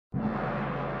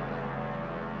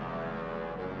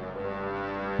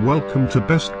Welcome to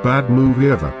Best Bad Movie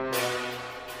Ever,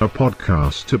 a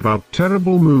podcast about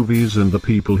terrible movies and the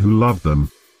people who love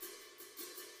them.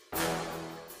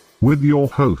 With your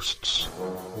hosts,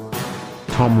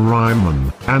 Tom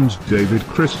Ryman and David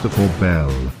Christopher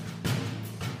Bell.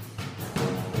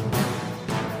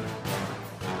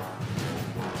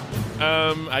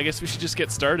 I guess we should just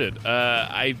get started.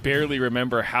 I barely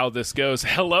remember how this goes.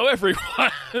 Hello,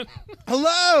 everyone.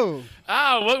 Hello.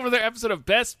 Welcome to another episode of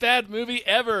Best Bad Movie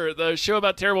Ever, the show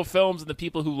about terrible films and the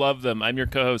people who love them. I'm your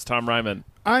co-host, Tom Ryman.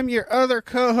 I'm your other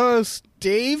co-host,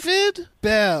 David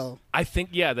Bell. I think,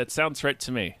 yeah, that sounds right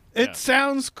to me. It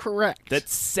sounds correct. That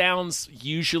sounds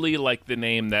usually like the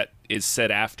name that is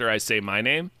said after I say my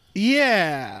name.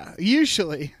 Yeah,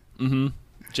 usually.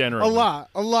 Generally. A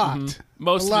lot.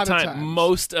 Most A of the lot of time. times.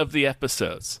 Most of the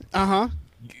episodes. Uh-huh.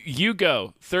 You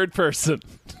go. Third person.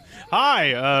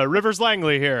 Hi, Rivers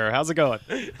Langley here. How's it going?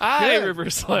 Hi, Good.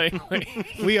 Rivers Langley.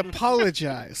 We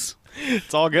apologize.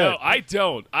 It's all good. No, I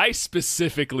don't. I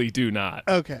specifically do not.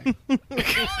 Okay.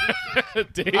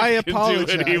 Dave I can do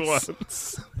what he apologize.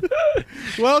 wants.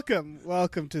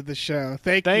 Welcome to the show.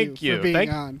 Thank you for being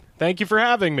on. Thank you for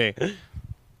having me.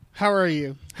 How are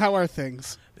you? How are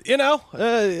things? You know,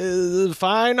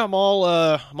 fine. I'm all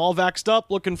vaxxed up,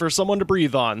 looking for someone to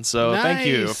breathe on. So thank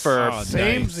you Nice. for. Oh,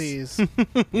 Samesies.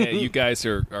 Yeah, you guys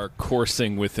are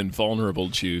coursing with invulnerable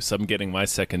juice. I'm getting my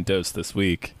second dose this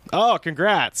week. Oh,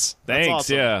 congrats! That's Thanks.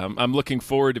 awesome. Yeah, I'm looking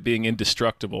forward to being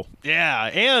indestructible. Yeah,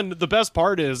 and the best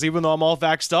part is, even though I'm all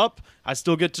vaxxed up, I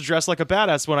still get to dress like a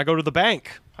badass when I go to the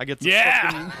bank. I get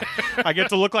to I get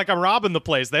to look like I'm robbing the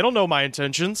place. They don't know my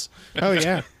intentions. Oh,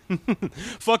 yeah.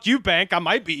 Fuck you, bank. I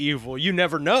might be evil. You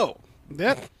never know.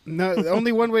 Yep. No,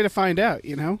 only one way to find out,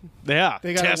 you know? Yeah,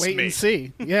 They gotta test wait me. and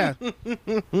see. Yeah.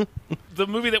 The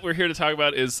movie that we're here to talk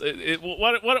about is.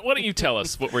 Why don't you tell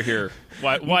us what we're here?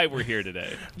 Why we're here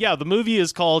today? Yeah, the movie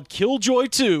is called Killjoy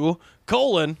 2,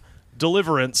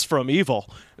 Deliverance from Evil.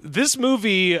 This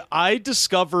movie I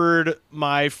discovered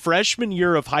my freshman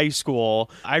year of high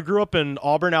school. I grew up in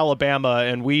Auburn, Alabama,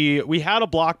 and we had a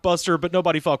Blockbuster, but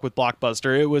nobody fucked with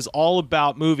Blockbuster. It was all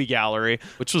about Movie Gallery,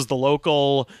 which was the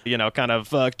local, kind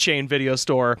of chain video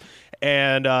store.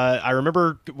 And I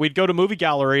remember we'd go to Movie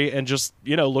Gallery and just,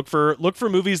 look for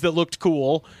movies that looked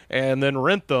cool and then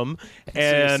rent them. So you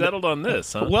And settled on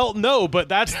this, huh? well, no, but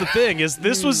that's the thing is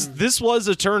this was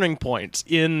a turning point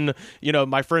in,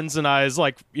 my friends and I's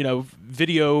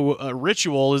video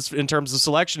ritual is in terms of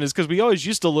selection is because we always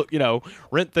used to look,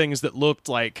 rent things that looked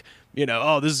like,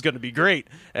 oh, this is going to be great.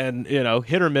 And,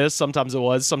 hit or miss. Sometimes it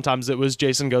was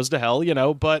Jason Goes to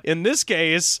Hell, but in this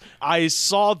case, I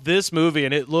saw this movie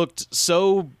and it looked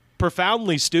so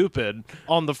profoundly stupid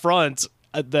on the front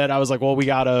that I was like, well, we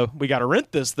gotta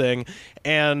rent this thing.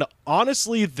 And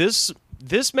honestly, this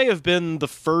may have been the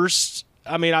first.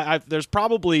 I mean, there's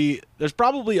probably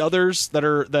others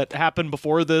that happened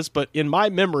before this, but in my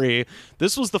memory,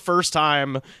 this was the first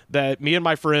time that me and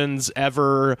my friends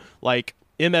ever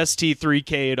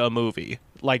MST3K'd a movie.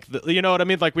 You know what I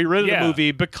mean? Like we rented a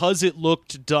movie because it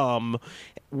looked dumb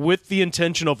with the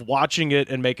intention of watching it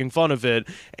and making fun of it.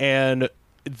 And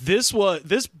this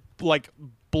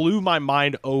blew my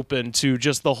mind open to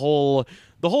just the whole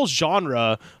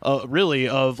genre really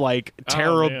of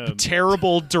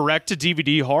terrible direct to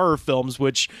DVD horror films,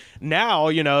 which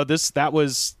now, that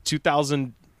was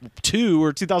 2002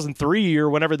 or 2003 or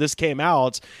whenever this came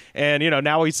out. And,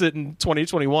 now we sit in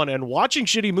 2021 and watching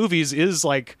shitty movies is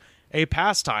like a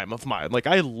pastime of mine. Like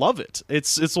I love it.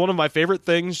 It's one of my favorite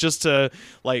things just to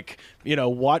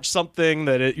watch something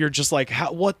that you're just like,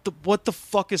 what the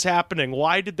fuck is happening?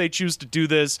 Why did they choose to do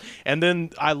this? And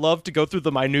then I love to go through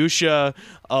the minutia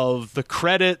of the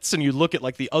credits and you look at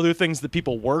the other things that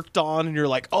people worked on and you're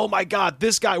like, oh my God,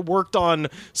 this guy worked on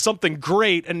something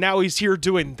great and now he's here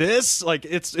doing this. Like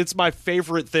it's my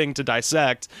favorite thing to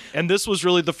dissect. And this was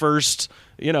really the first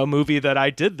movie that I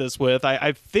did this with.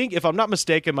 I think, if I'm not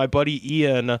mistaken, my buddy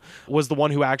Ian was the one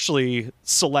who actually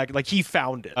he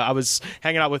found it. I was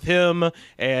hanging out with him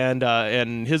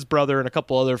and his brother and a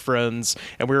couple other friends,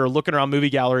 and we were looking around Movie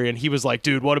Gallery, and he was like,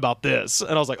 dude, what about this? And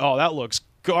I was like, oh, that looks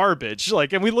garbage.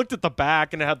 And we looked at the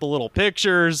back and it had the little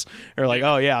pictures. And we're like,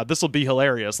 oh yeah, this will be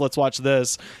hilarious. Let's watch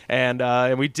this.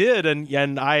 And we did.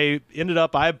 And I ended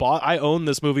up, I own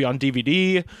this movie on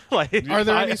DVD. Are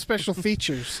there any special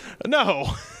features?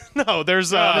 No. No,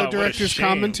 there's no director's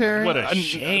commentary. What a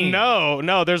shame.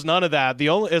 No, there's none of that.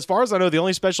 As far as I know, the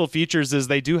only special features is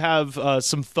they do have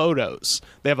some photos.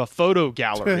 They have a photo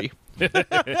gallery.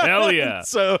 Hell yeah.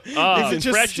 So Is it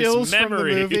just precious stills from the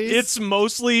memory. movie? it's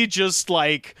mostly just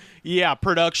like, yeah,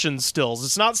 production stills.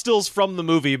 It's not stills from the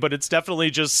movie, but it's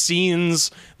definitely just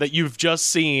scenes that you've just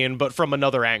seen, but from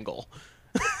another angle.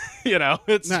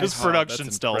 It's Nice. just Oh, production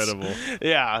that's stills. incredible.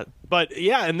 Yeah, but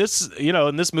yeah, in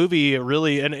this movie, it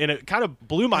really, and it kind of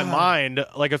blew my mind.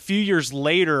 Like a few years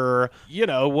later,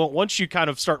 once you kind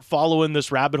of start following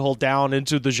this rabbit hole down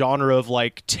into the genre of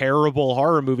like terrible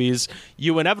horror movies,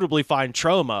 you inevitably find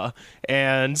Trauma,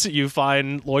 and you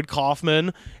find Lloyd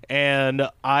Kaufman. And when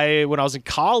I was in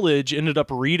college, ended up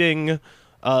reading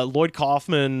Lloyd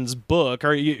Kaufman's book.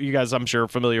 Are you guys, I'm sure,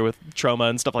 familiar with Trauma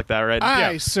and stuff like that, right?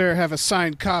 I, sir, have a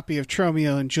signed copy of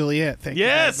Tromeo and Juliet. Thank you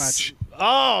very much.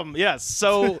 Yes.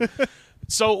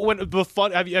 So when the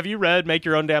fun, have you read Make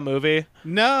Your Own Damn Movie?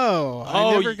 No,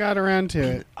 I never got around to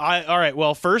it. All right.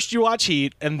 Well, first you watch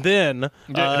Heat, and then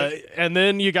you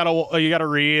gotta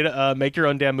read Make Your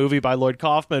Own Damn Movie by Lloyd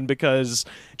Kaufman, because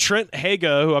Trent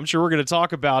Haga, who I'm sure we're going to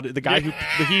talk about, the guy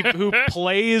who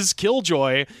plays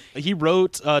Killjoy, he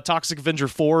wrote Toxic Avenger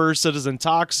 4, Citizen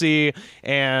Toxie,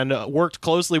 and worked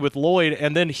closely with Lloyd,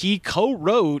 and then he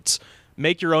co-wrote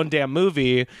Make Your Own Damn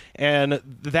Movie, and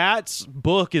that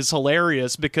book is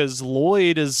hilarious because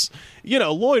Lloyd is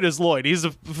Lloyd. He's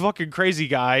a fucking crazy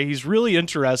guy. He's really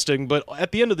interesting, but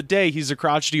at the end of the day, he's a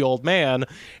crotchety old man,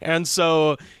 and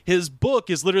so his book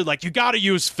is literally like, you gotta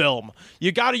use film.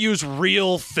 You gotta use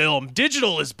real film.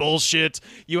 Digital is bullshit.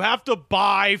 You have to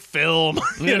buy film,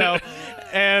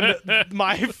 And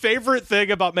my favorite thing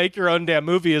about Make Your Own Damn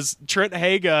Movie is Trent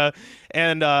Haga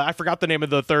and I forgot the name of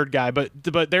the third guy, but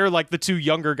they're like the two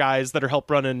younger guys that are help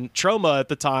running Troma at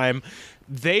the time.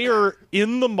 They are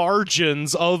in the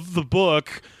margins of the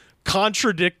book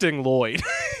contradicting Lloyd.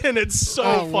 And it's so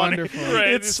funny. Wonderful. Right,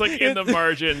 it's like in the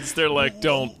margins, they're like,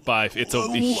 "Don't buy. It's a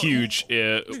huge,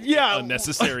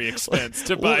 unnecessary expense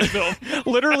to buy film."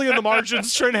 Literally in the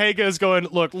margins, Trent Haga is going,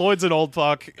 "Look, Lloyd's an old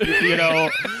fuck.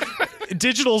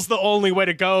 Digital's the only way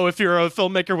to go if you're a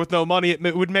filmmaker with no money.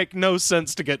 It would make no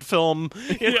sense to get film."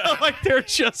 Like they're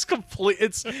just complete.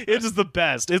 It is the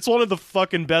best. It's one of the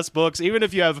fucking best books. Even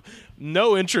if you have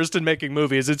no interest in making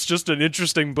movies, it's just an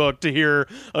interesting book to hear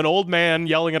an old man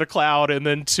yelling at a cloud and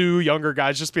then two younger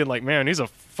guys just being like, "Man, he's a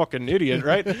fucking idiot,"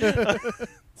 right?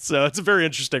 So it's a very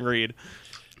interesting read.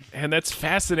 And that's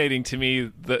fascinating to me.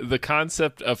 The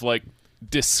concept of like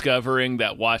discovering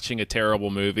that watching a terrible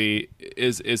movie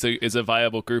is a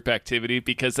viable group activity,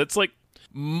 because that's like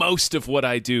most of what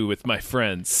I do with my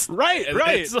friends. Right.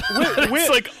 It's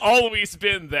like always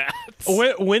been that.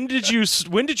 When did you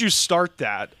start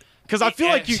that? Because I feel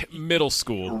like you middle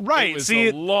school, right? It was See,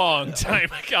 a long time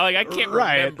ago. Like I can't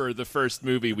remember the first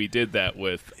movie we did that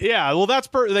with. Yeah, well, that's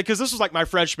because this was like my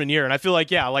freshman year, and I feel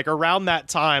like like around that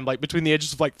time, like between the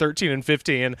ages of like 13 and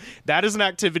 15, that is an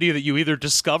activity that you either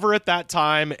discover at that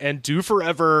time and do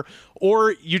forever,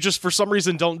 or you just for some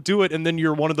reason don't do it, and then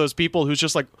you're one of those people who's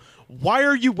just like, why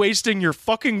are you wasting your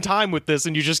fucking time with this?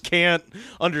 And you just can't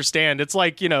understand. It's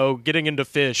like, getting into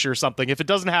fish or something. If it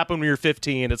doesn't happen when you're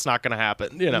 15, it's not going to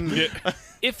happen,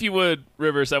 If you would,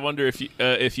 Rivers, I wonder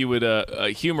if you would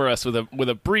humor us with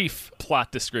a brief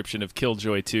plot description of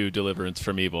Killjoy 2: Deliverance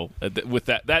from Evil, with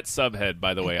that subhead,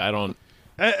 by the way. I don't.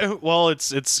 Well,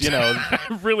 it's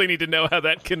I really need to know how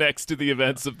that connects to the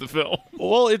events of the film.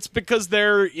 Well, it's because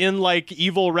they're in like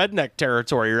evil redneck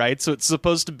territory, right? So it's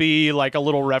supposed to be like a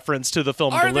little reference to the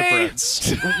film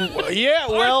Deliverance. Yeah,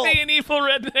 well, are they in evil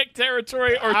redneck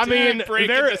territory, or they break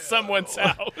into someone's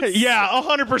house? Yeah,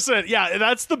 100%. Yeah,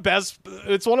 that's the best.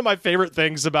 It's one of my favorite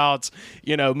things about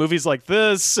movies like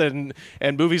this and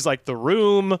movies like The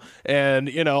Room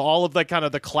and all of that kind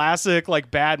of the classic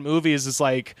like bad movies is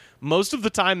like most of the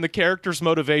time the character's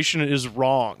motivation is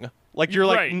wrong. Like you're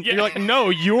like you're like, no,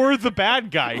 you're the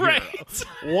bad guy here. Right.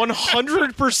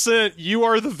 100% you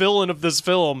are the villain of this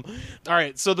film. All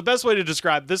right, so the best way to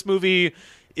describe this movie,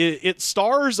 it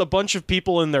stars a bunch of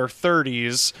people in their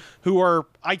 30s who are,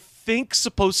 I think,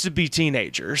 supposed to be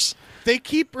teenagers. They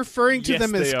keep referring to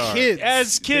them as kids.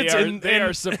 As kids, they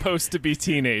are supposed to be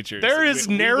teenagers. There is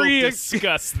nary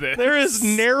discuss this. There is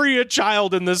nary a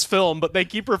child in this film, but they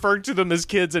keep referring to them as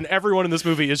kids, and everyone in this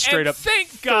movie is straight up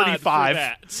thank God 35. for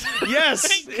that. Yes,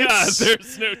 thank God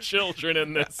there's no children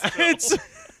in this film.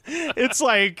 It's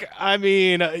like, I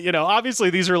mean,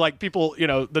 obviously these are like people,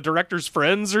 the director's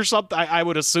friends or something. I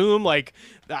would assume, like,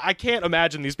 I can't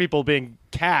imagine these people being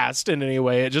cast in any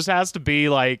way. It just has to be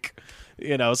like,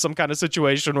 some kind of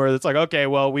situation where it's like, okay,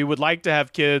 well, we would like to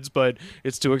have kids, but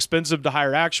it's too expensive to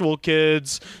hire actual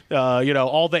kids.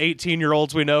 All the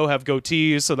 18-year-olds we know have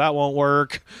goatees, so that won't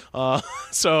work.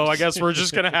 So I guess we're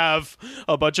just going to have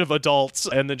a bunch of adults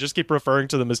and then just keep referring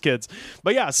to them as kids.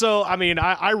 But yeah, so I mean,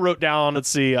 I wrote down, let's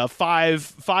see,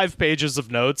 five pages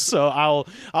of notes. So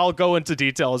I'll go into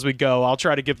detail as we go. I'll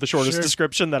try to give the shortest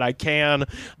description that I can.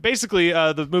 Basically,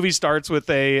 the movie starts with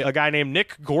a guy named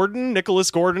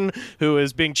Nicholas Gordon, who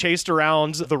is being chased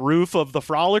around the roof of the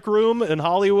Frolic Room in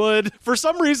Hollywood. For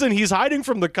some reason, he's hiding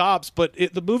from the cops, but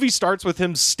the movie starts with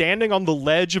him standing on the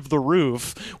ledge of the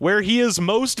roof where he is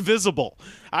most visible.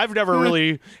 I've never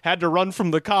really had to run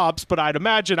from the cops, but I'd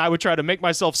imagine I would try to make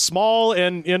myself small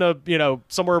and in a,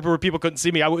 somewhere where people couldn't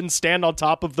see me. I wouldn't stand on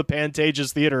top of the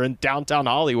Pantages Theater in downtown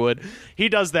Hollywood. He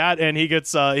does that, and he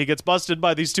gets busted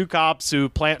by these two cops who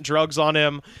plant drugs on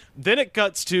him. Then it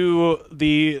cuts to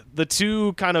the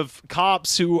two kind of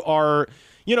cops who are,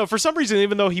 for some reason,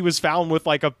 even though he was found with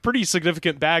like a pretty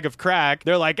significant bag of crack,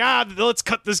 they're like, let's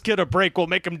cut this kid a break. We'll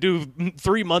make him do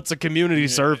 3 months of community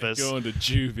service. Going to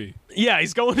juvie. Yeah,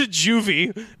 he's going to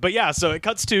juvie. But yeah, so it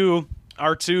cuts to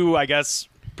our two, I guess,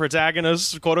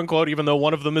 protagonists, quote unquote, even though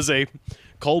one of them is a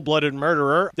cold-blooded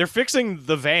murderer. They're fixing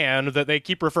the van that they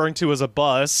keep referring to as a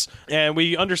bus, and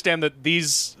we understand that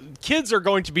these kids are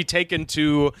going to be taken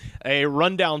to a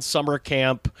rundown summer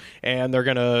camp, and they're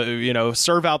going to,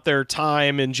 serve out their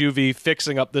time in juvie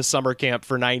fixing up this summer camp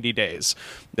for 90 days.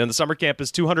 And the summer camp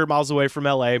is 200 miles away from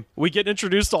LA. We get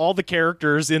introduced to all the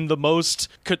characters in the most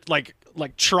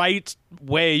trite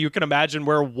way you can imagine,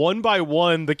 where one by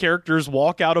one the characters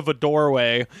walk out of a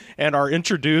doorway and are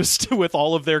introduced with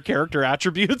all of their character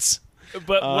attributes.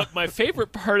 But what my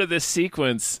favorite part of this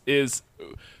sequence is,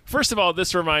 first of all,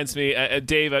 this reminds me,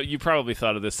 Dave, you probably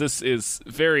thought of this. This is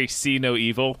very See No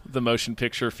Evil, the motion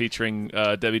picture featuring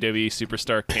WWE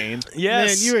superstar Kane.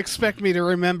 Yes. Man, you expect me to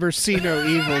remember See No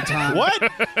Evil, Tom.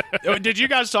 What? Did you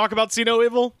guys talk about See No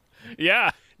Evil?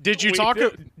 Yeah. Did you talk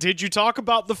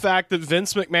about the fact that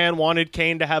Vince McMahon wanted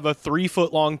Kane to have a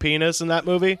 3-foot-long penis in that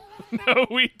movie? No,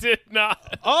 we did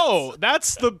not. Oh,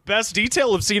 that's the best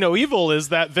detail of See No Evil, is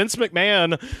that Vince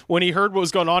McMahon, when he heard what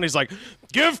was going on, he's like,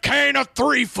 give Kane a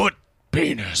 3-foot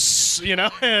penis,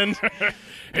 and...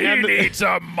 He needs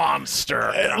a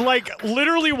monster.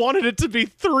 Literally wanted it to be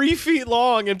 3 feet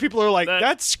long, and people are like,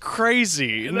 that's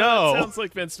crazy. No. That sounds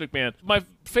like Vince McMahon. My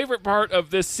favorite part of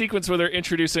this sequence where they're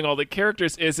introducing all the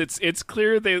characters is it's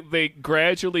clear they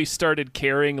gradually started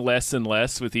caring less and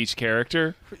less with each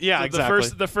character. Yeah, so exactly.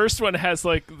 The first one has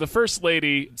the first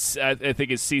lady, I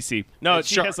think is Cece. No,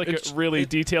 she has a really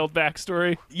detailed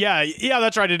backstory. Yeah,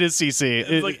 that's right. It is Cece.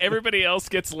 It's everybody else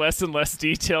gets less and less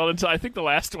detailed until I think the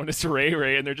last one is Ray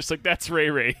Ray, and they're just like, that's Ray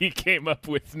Ray. He came up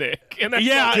with Nick. And that's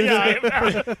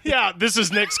yeah. This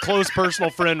is Nick's close personal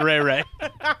friend, Ray Ray.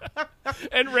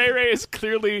 And Ray Ray is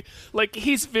clearly,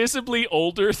 he's visibly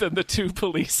older than the two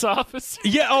police officers.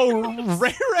 Yeah,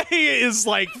 Ray Ray is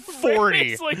 40.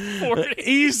 He's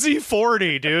 40. Easy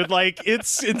 40, dude.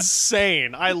 It's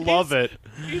insane. I love it.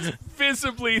 He's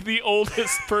visibly the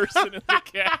oldest person in the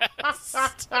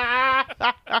cast.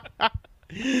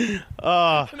 And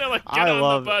they're like, get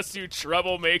on the bus, you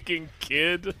troublemaking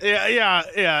kid. Yeah.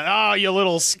 Oh, you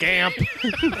little scamp.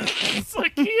 It's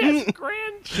like he has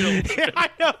grandchildren. Yeah, I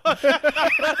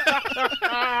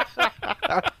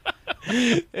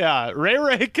know. Yeah,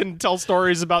 Ray can tell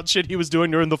stories about shit he was doing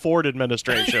during the Ford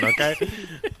administration, okay?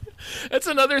 That's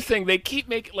another thing. They keep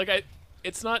making,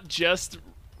 it's not just...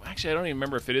 Actually, I don't even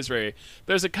remember if it is Ray.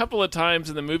 There's a couple of times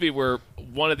in the movie where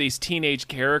one of these teenage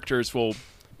characters will...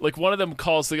 one of them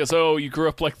he goes, oh, you grew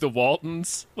up like the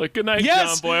Waltons? Good night,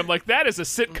 yes. John Boy. I'm like, that is a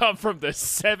sitcom from the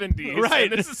 70s.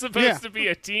 Right. And this is supposed to be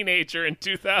a teenager in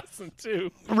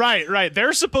 2002. Right.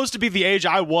 They're supposed to be the age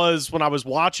I was when I was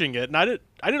watching it, and I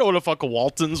didn't know what the fuck a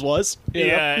Waltons was.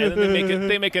 Yeah, and then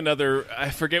they make another,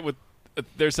 I forget what,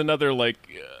 there's another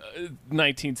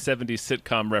 1970s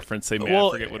sitcom reference they made. I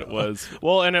forget what it was.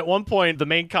 Well, and at one point, the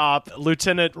main cop,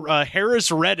 Lieutenant Harris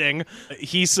Redding,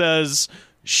 he says...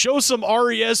 show some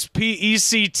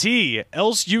RESPECT,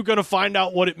 else you gonna find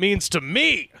out what it means to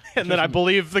me. And then I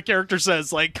believe the character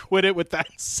says, quit it with that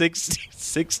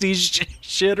 60s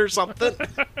shit or something.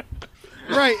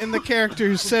 Right, and the character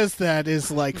who says that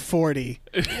is 40.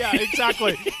 Yeah,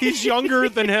 exactly. He's younger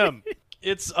than him.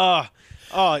 It's, it my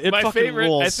fucking favorite,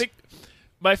 rules. I think,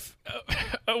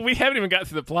 we haven't even got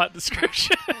to the plot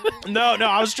description. No,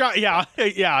 I was trying. Yeah.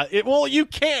 You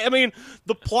can't. I mean,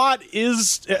 the plot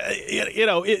is,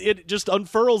 it just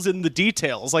unfurls in the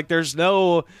details. There's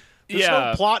no. There's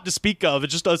no plot to speak of.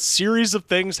 It's just a series of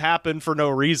things happen for no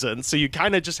reason. So you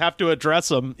kind of just have to address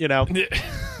them, you know?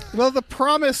 Well, the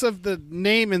promise of the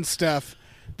name and stuff,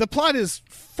 the plot is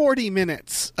 40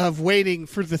 minutes of waiting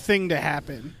for the thing to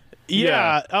happen.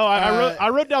 Yeah. Oh, I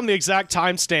wrote down the exact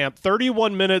timestamp.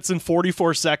 31 minutes and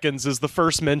 44 seconds is the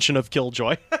first mention of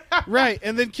Killjoy. Right,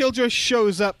 and then Killjoy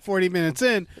shows up 40 minutes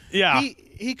in. Yeah.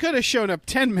 He could have shown up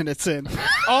 10 minutes in.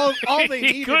 All they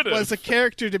needed was a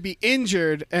character to be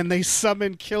injured, and they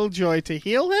summoned Killjoy to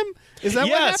heal him? Is that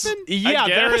what happened? Yeah,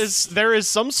 there is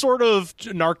some sort of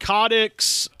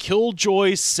narcotics,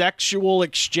 Killjoy sexual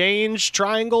exchange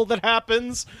triangle that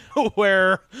happens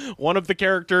where one of the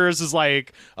characters is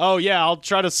like, oh yeah, I'll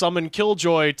try to summon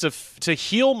Killjoy to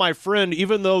heal my friend,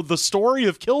 even though the story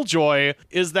of Killjoy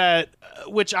is that,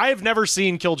 which I have never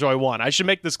seen Killjoy 1. I should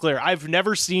make this clear. I've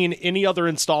never seen any other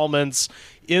installments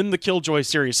in the Killjoy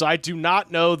series, so I do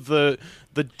not know the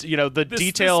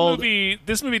detailed.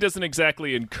 This movie doesn't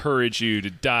exactly encourage you to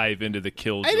dive into the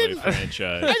Killjoy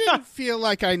franchise. I didn't feel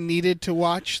like I needed to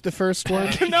watch the first one.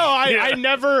 No, I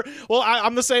never. Well,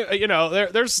 I'm the same. You know,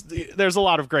 there's a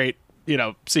lot of great, you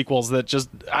know, sequels that just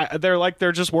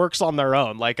they're just works on their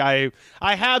own. Like I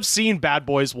have seen Bad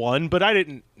Boys 1, but I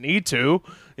didn't need to.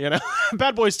 You know,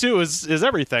 Bad Boys 2 is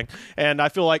everything, and I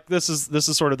feel like this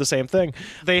is sort of the same thing.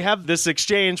 They have this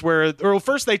exchange where,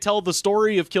 first they tell the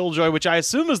story of Killjoy, which I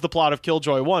assume is the plot of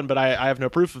Killjoy 1, but I have no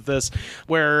proof of this,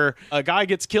 where a guy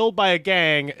gets killed by a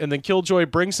gang, and then Killjoy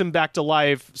brings him back to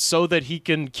life so that he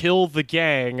can kill the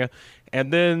gang.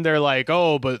 And then they're like,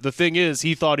 oh, but the thing is,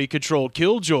 he thought he controlled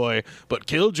Killjoy, but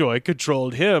Killjoy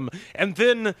controlled him. And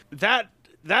then that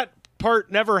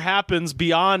part never happens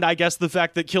beyond, I guess, the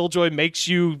fact that Killjoy makes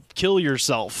you kill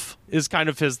yourself is kind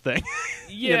of his thing.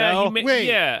 Yeah, you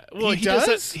know? Well, he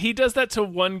does? He does that to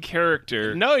one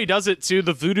character. No, he does it to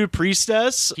the voodoo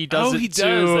priestess. He does he it to.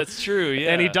 does. That's true.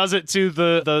 Yeah, and he does it to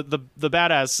the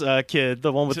badass kid,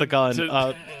 the one with the gun,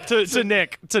 to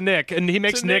Nick, and he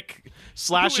makes Nick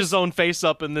slash his own face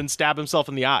up and then stab himself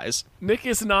in the eyes. Nick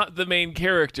is not the main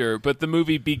character, but the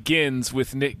movie begins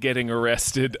with Nick getting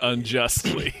arrested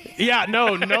unjustly. Yeah,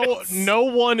 no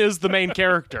one is the main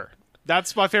character.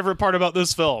 That's my favorite part about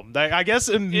this film. I guess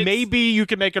maybe you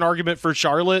can make an argument for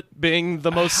Charlotte being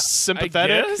the most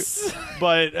sympathetic,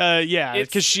 but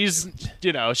because she's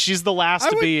the last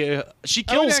to be. She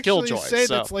kills Killjoy. Say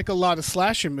that's like a lot of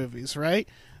slasher movies, right?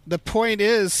 The point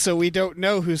is, so we don't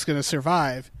know who's going to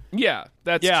survive. Yeah,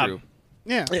 that's true.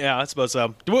 Yeah, I suppose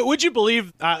so. Would you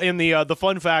believe in the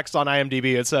fun facts on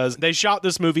IMDb? It says they shot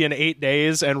this movie in 8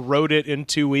 days and wrote it in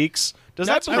 2 weeks. Does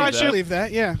that surprise you? I believe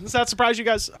that. Yeah. Does that surprise you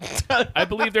guys? I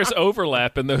believe there's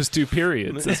overlap in those two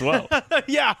periods as well.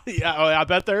 Yeah. I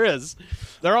bet there is.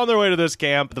 They're on their way to this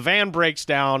camp. The van breaks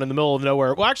down in the middle of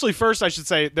nowhere. Well, actually, first I should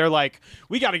say they're like,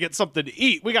 we got to get something to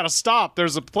eat. We got to stop.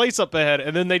 There's a place up ahead,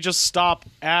 and then they just stop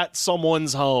at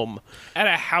someone's home, at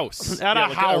a house, at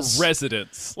a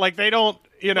residence. Like they don't.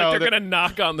 You know, like they're going to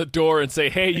knock on the door and say,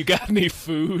 hey, you got any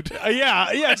food?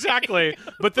 Yeah, exactly.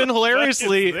 But then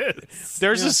hilariously,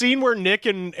 there's a scene where Nick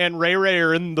and Ray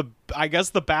are in the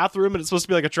bathroom, and it's supposed to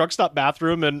be like a truck stop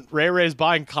bathroom, and Ray is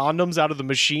buying condoms out of the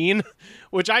machine,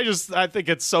 which I think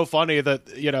it's so funny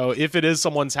that, you know, if it is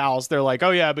someone's house, they're like, oh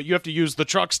yeah, but you have to use the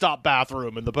truck stop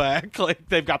bathroom in the back. Like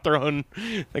they've got their own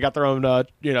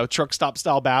truck stop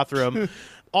style bathroom.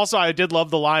 Also, I did love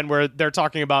the line where they're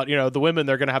talking about, you know, the women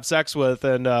they're going to have sex with,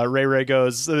 and Ray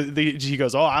goes, he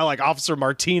goes, oh, I like Officer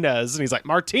Martinez, and he's like,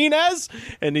 Martinez,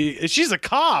 and she's a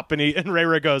cop, and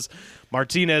Ray goes,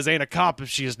 Martinez ain't a cop if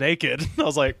she's naked. I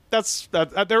was like,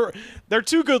 they're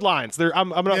two good lines. I'm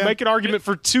gonna make an argument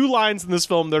for 2 lines in this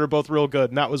film that are both real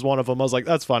good, and that was one of them. I was like,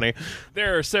 that's funny.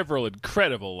 There are several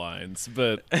incredible lines,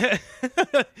 but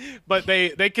but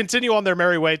they continue on their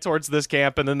merry way towards this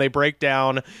camp, and then they break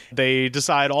down. They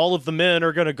decide all of the men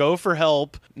are going to go for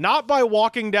help, not by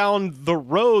walking down the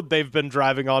road they've been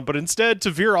driving on, but instead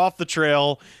to veer off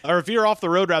the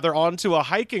road rather, onto a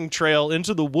hiking trail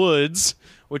into the woods,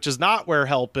 which is not where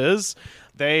help is.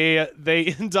 They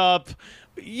end up,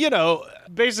 you know,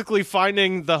 basically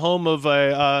finding the home of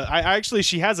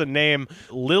she has a name,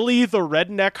 Lily the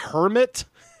Redneck Hermit.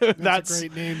 That's a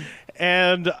great name.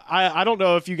 And I don't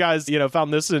know if you guys, you know,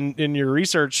 found this in your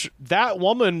research. That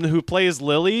woman who plays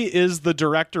Lily is the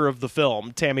director of the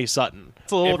film, Tammy Sutton.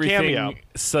 It's a little cameo.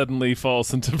 Suddenly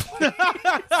falls into place.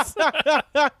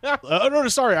 No,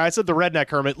 sorry, I said the redneck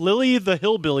hermit. Lily the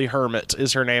hillbilly hermit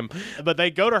is her name. But they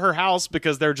go to her house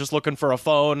because they're just looking for a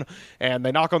phone, and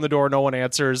they knock on the door, no one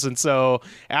answers. And so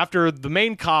after the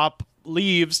main cop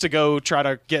leaves to go try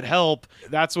to get help,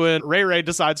 that's when Ray Ray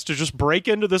decides to just break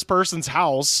into this person's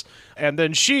house, and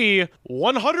then she,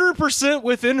 100%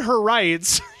 within her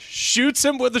rights, shoots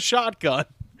him with a shotgun.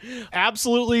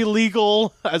 Absolutely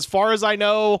legal, as far as I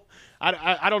know.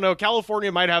 I don't know.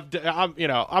 California might have.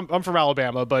 I'm from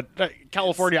Alabama, but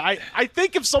California. I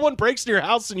think if someone breaks into your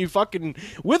house and you fucking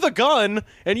with a gun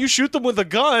and you shoot them with a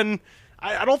gun,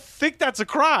 I don't think that's a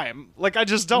crime. Like, I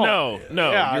just don't.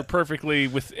 No, Yeah. you're perfectly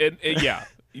within. Yeah,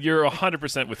 you're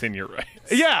 100% within your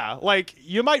rights. Yeah, like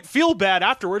you might feel bad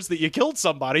afterwards that you killed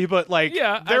somebody, but like,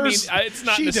 Yeah, there's. it's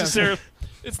not She necessarily.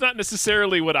 It's not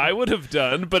necessarily what I would have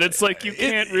done, but it's like you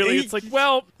can't really. It's like,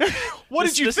 well, What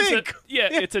did you think?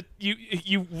 It's a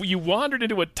you wandered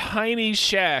into a tiny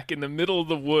shack in the middle of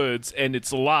the woods and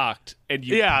it's locked and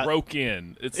you Yeah. broke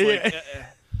in. It's like,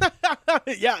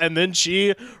 Yeah, and then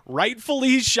she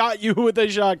rightfully shot you with a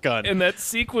shotgun. and that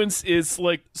sequence is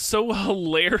like so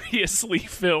hilariously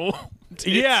filmed.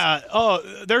 Yeah. Oh,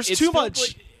 there's it's too felt much.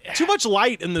 like- Too much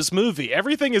light in this movie.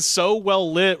 Everything is so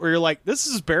well lit where you're like, this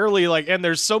is barely like, and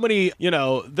there's so many,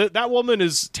 that woman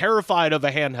is terrified of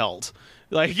a handheld.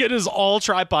 Like, it is all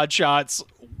tripod shots,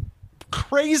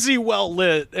 crazy well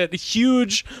lit at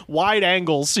huge wide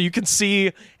angles so you can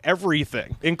see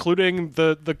everything, including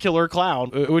the killer clown,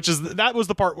 which is, that was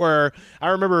the part where I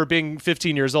remember being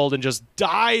 15 years old and just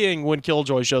dying when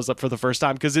Killjoy shows up for the first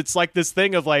time, because it's like this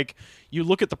thing of like, you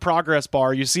look at the progress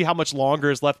bar, you see how much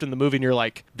longer is left in the movie, and you're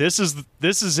like, this is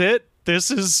it, this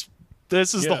is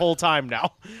the Yeah. whole time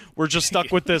now. We're just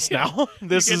stuck with this now.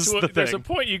 This You get is to the thing. There's a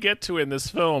point you get to in this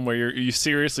film where you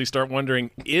seriously start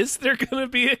wondering, is there going to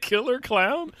be a killer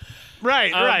clown?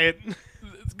 Right, right.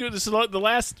 It's good. So the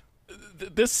last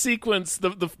this sequence,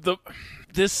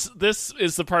 this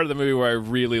is the part of the movie where I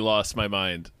really lost my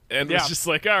mind and Yeah. was just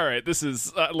like, all right, this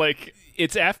is like,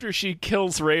 it's after she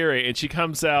kills Ray Ray and she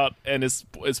comes out and is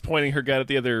pointing her gun at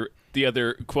the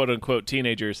other quote unquote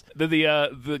teenagers.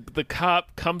 The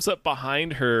cop comes up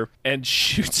behind her and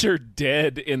shoots her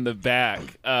dead in the back.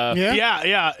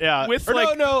 Yeah. With, Or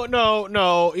like-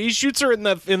 no. He shoots her in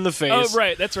the face. Oh,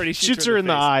 right, that's right. He Shoots her in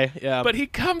the face. eye. Yeah. But he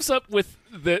comes up with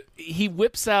he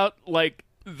whips out like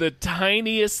the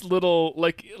tiniest little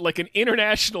like an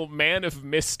international man of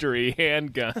mystery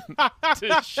handgun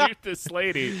to shoot this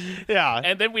lady. yeah.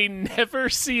 And then we never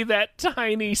see that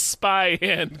tiny spy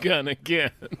handgun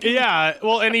again. Yeah.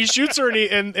 Well, and he shoots her,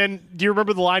 and do you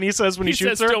remember the line he says when he, He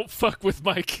shoots says, her? "Don't fuck with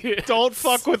my kid." Don't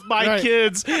fuck with my Right.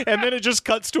 kids. And then it just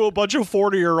cuts to a bunch of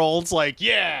 40-year-olds like,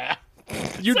 yeah,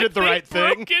 you did the They right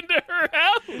thing. broke into her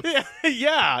house.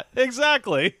 Yeah,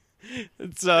 exactly.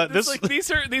 It's It's this like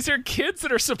these are kids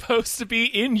that are supposed to be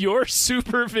in your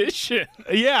supervision.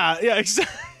 Yeah,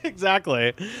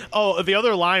 exactly. Oh, the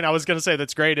other line I was going to say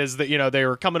that's great is that, they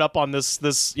were coming up on this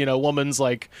woman's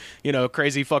like,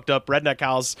 crazy fucked up redneck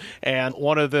house, and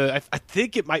one of the I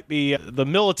think it might be the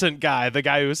militant guy, the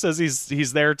guy who says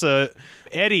he's there to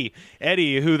Eddie,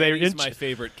 who they He's my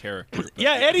favorite character.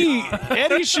 Yeah, Eddie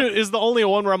is the only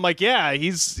one where I'm like, yeah,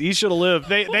 he should have lived.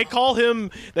 They call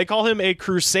him a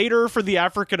crusader for the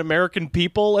African American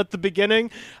people at the beginning.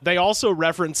 They also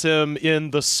reference him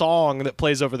in the song that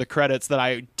plays over the credits that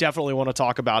I definitely want to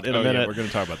talk about in a minute. Yeah, we're going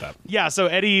to talk about that. Yeah, so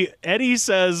Eddie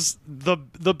says the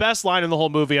best line in the whole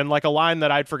movie, and like a line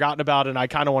that I'd forgotten about and I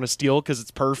kind of want to steal because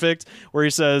it's perfect, where he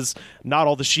says, "Not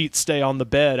all the sheets stay on the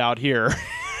bed out here."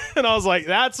 And I was like,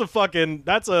 that's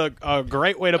a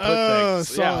great way to put things.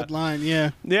 Solid line,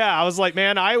 yeah. Yeah, I was like,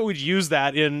 man, I would use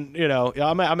that in,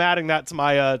 I'm adding that to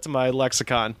my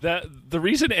lexicon. The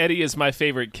reason Eddie is my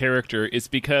favorite character is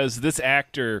because this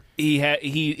actor,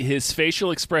 his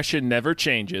facial expression never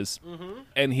changes,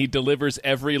 and he delivers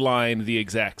every line the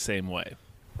exact same way.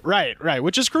 Right,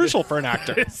 which is crucial for an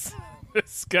actor.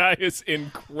 This guy is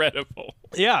incredible.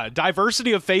 Yeah,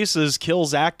 diversity of faces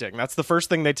kills acting. That's the first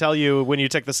thing they tell you when you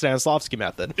take the Stanislavski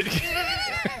method.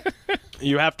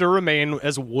 You have to remain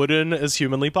as wooden as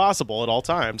humanly possible at all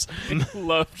times.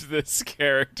 Loved this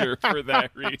character for that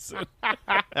reason.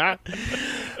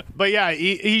 But yeah,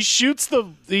 he shoots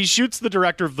the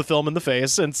director of the film in the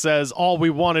face and says, "All we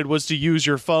wanted was to use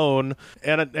your phone."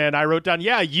 And I wrote down,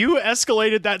 "Yeah, you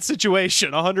escalated that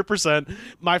situation 100%."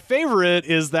 My favorite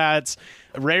is that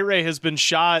Ray Ray has been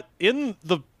shot in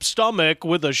the stomach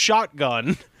with a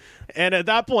shotgun. And at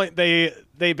that point,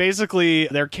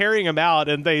 they're carrying him out,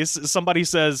 and somebody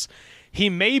says, "He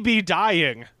may be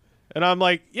dying." And I'm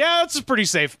like, yeah, that's a pretty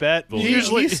safe bet.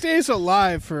 He stays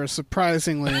alive for a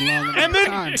surprisingly long amount of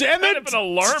time. Kind of an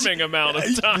alarming amount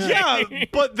of time. Yeah,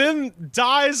 but then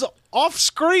dies off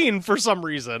screen for some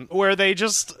reason, where they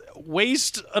just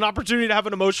waste an opportunity to have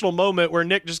an emotional moment where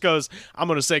Nick just goes, "I'm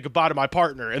going to say goodbye to my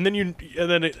partner," and then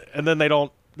they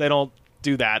don't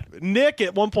do that. Nick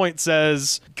at one point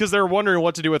says, because they're wondering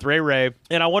what to do with Ray Ray,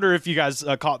 and I wonder if you guys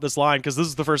caught this line, because this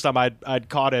is the first time I'd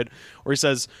caught it, where he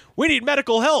says, "We need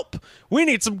medical help. We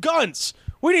need some guns.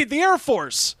 We need the Air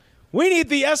Force. We need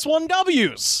the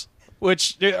S1Ws."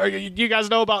 Which, you guys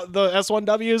know about the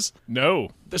S1Ws? No.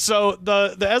 So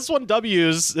the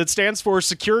S1Ws, it stands for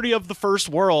Security of the First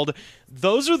World.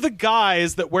 Those are the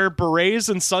guys that wear berets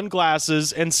and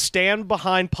sunglasses and stand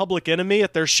behind Public Enemy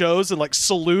at their shows and like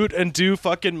salute and do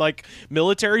fucking like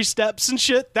military steps and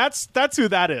shit. That's who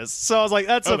that is. So I was like,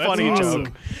 that's funny awesome.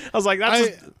 joke. I was like,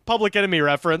 that's a Public Enemy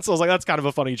reference. I was like, that's kind of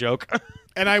a funny joke.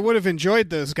 And I would have enjoyed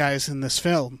those guys in this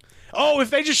film. Oh, if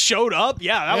they just showed up,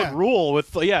 that would rule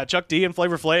with Chuck D and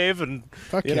Flavor Flav and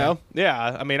you know,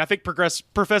 I mean, I think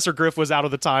Professor Griff was out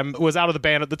of the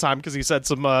band at the time because he said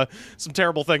some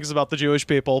terrible things about the Jewish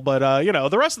people, but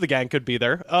the rest of the gang could be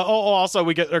there. Also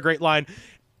we get a great line,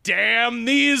 "Damn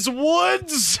these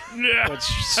woods!"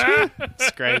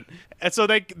 It's great. And so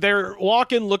they're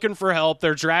walking, looking for help.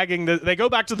 They're dragging they go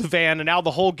back to the van, and now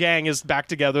the whole gang is back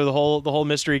together, the whole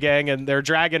mystery gang, and they're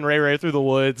dragging Ray Ray through the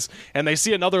woods, and they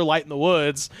see another light in the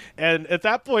woods. And at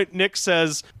that point, Nick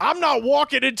says, "I'm not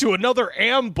walking into another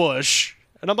ambush."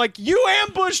 And I'm like, "You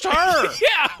ambushed her."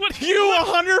 You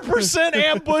 100%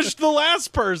 ambushed the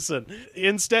last person.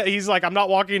 Instead, he's like, "I'm not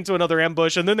walking into another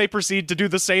ambush." And then they proceed to do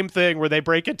the same thing where they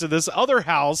break into this other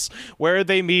house where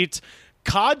they meet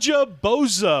Kaja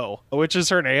Bozo, which is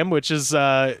her name, which is,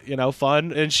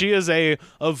 fun. And she is a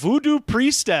voodoo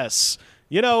priestess.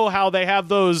 You know how they have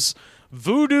those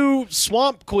voodoo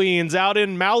swamp queens out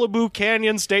in Malibu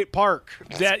Canyon State Park.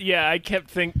 I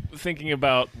kept thinking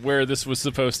about where this was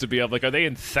supposed to be. I'm like, are they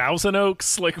in Thousand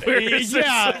Oaks? Like, where is this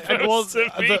supposed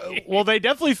to be? They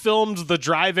definitely filmed the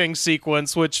driving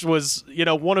sequence, which was,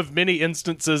 one of many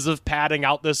instances of padding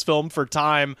out this film for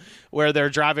time, where they're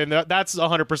driving. That's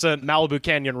 100% Malibu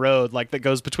Canyon Road, like that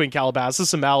goes between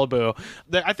Calabasas and Malibu.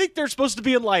 I think they're supposed to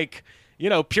be in like,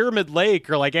 Pyramid Lake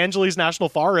or like Angeles National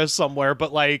Forest somewhere,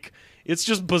 but like, it's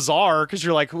just bizarre because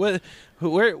you're like, what?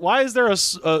 Why is there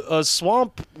a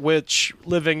swamp witch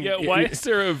living? Yeah, why is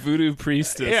there a voodoo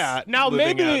priestess? Yeah, now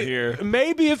living out here?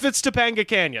 Maybe if it's Topanga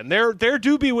Canyon, there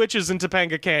do be witches in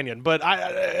Topanga Canyon, but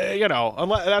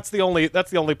unless that's the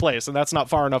only place, and that's not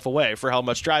far enough away for how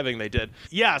much driving they did.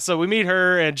 Yeah, so we meet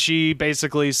her, and she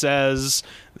basically says,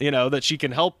 that she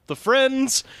can help the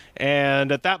friends,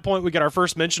 and at that point we get our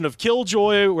first mention of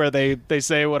Killjoy, where they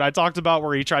say what I talked about,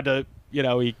 where he tried to,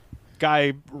 he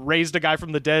raised a guy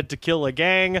from the dead to kill a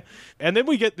gang. And then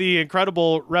we get the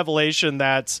incredible revelation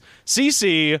that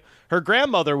Cece, her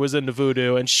grandmother, was into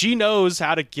voodoo, and she knows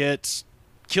how to get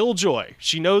Killjoy.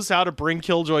 She knows how to bring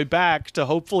Killjoy back to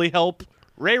hopefully help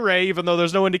Ray Ray, even though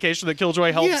there's no indication that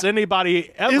Killjoy helps anybody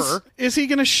ever. Is he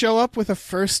going to show up with a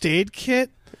first aid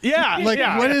kit? Yeah.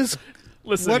 What is...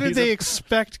 Listen, what did they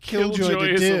expect Killjoy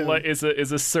to do? Is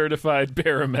a certified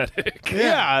paramedic.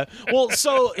 Yeah. Well,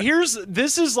 so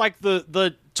this is like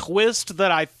the twist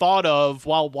that I thought of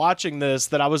while watching this,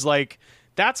 that I was like,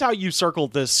 that's how you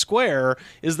circled this square,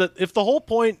 is that if the whole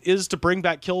point is to bring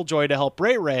back Killjoy to help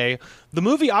Ray Ray, the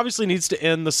movie obviously needs to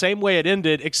end the same way it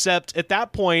ended, except at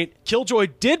that point, Killjoy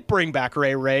did bring back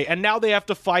Ray Ray, and now they have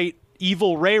to fight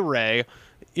evil Ray Ray.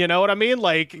 You know what I mean?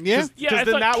 Like, I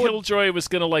thought Killjoy was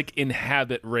gonna like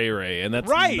inhabit Ray Ray, and that's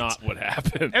not what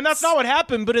happened. And that's not what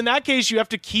happened. But in that case, you have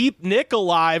to keep Nick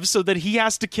alive so that he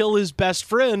has to kill his best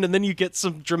friend, and then you get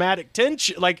some dramatic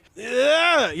tension. Like,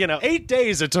 8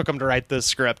 days it took him to write this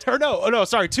script. Or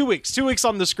sorry, 2 weeks. 2 weeks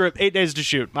on the script, 8 days to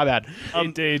shoot. My bad.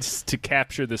 8 days to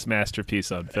capture this masterpiece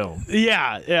on film.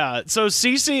 Yeah. So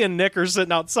Cece and Nick are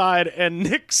sitting outside, and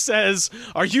Nick says,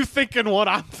 "Are you thinking what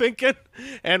I'm thinking?"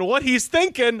 And what he's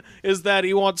thinking is that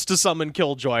he wants to summon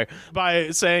Killjoy by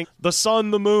saying, "The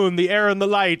sun, the moon, the air, and the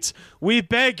light, we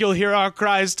beg you'll hear our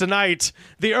cries tonight.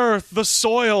 The earth, the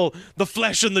soil, the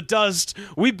flesh, and the dust,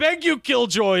 we beg you,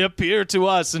 Killjoy, appear to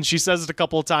us." And she says it a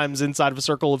couple of times inside of a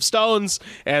circle of stones,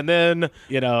 and then,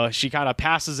 she kind of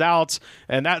passes out,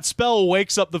 and that spell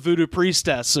wakes up the voodoo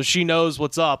priestess, so she knows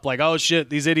what's up. Like, oh shit,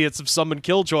 these idiots have summoned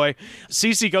Killjoy.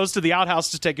 Cece goes to the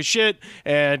outhouse to take a shit,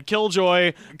 and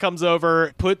Killjoy comes over,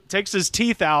 takes his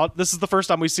teeth out. This is the first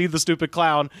time we see the stupid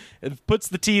clown, and puts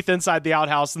the teeth inside the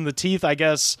outhouse, and the teeth, I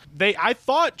guess, I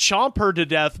thought chomp her to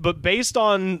death, but based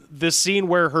on this scene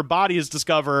where her body is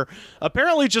discovered,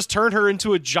 apparently just turn her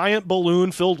into a giant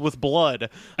balloon filled with blood.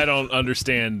 I don't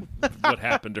understand what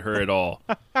happened to her at all.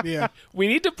 Yeah. We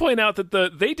need to point out that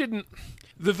they didn't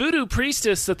The voodoo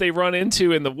priestess that they run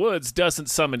into in the woods doesn't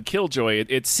summon Killjoy.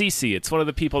 It's Cece. It's one of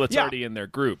the people that's already in their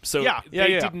group. So they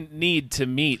didn't need to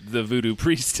meet the voodoo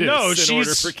priestess in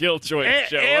order for Killjoy to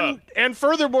show up. And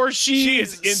furthermore, she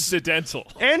is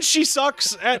incidental. And she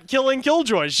sucks at killing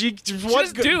Killjoy. She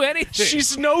doesn't do anything.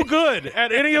 She's no good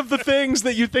at any of the things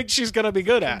that you think she's going to be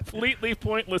good at. Completely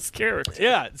pointless character.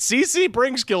 Yeah, Cece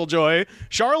brings Killjoy.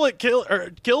 Charlotte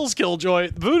kills Killjoy.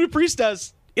 The voodoo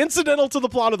priestess, incidental to the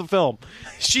plot of the film.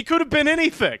 She could have been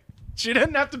anything. She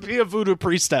didn't have to be a voodoo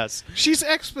priestess. She's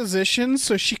exposition,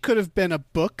 so she could have been a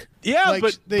book. Yeah, like,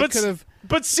 but they could have.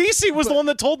 But Cece was the one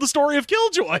that told the story of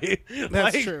Killjoy.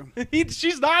 That's true.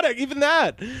 She's not even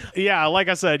that. Yeah, like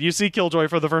I said, you see Killjoy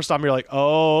for the first time, you're like,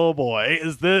 oh boy,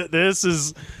 this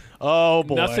is. Oh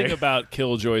boy. Nothing about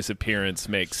Killjoy's appearance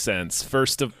makes sense.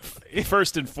 First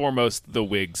and foremost, the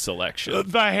wig selection.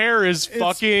 The hair is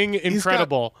fucking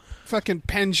incredible. Fucking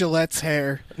Penn Jillette's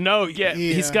hair. No,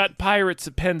 he's got Pirates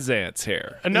of Penzance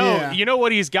hair. No, you know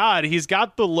what he's got? He's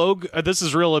got the logo. This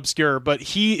is real obscure, but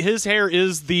his hair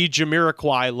is the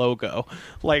Jamiroquai logo.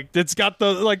 Like it's got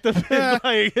the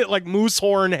like moose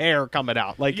horn hair coming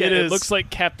out. Like it looks like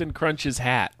Captain Crunch's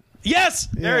hat. Yes,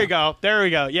 there we go.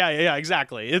 Yeah,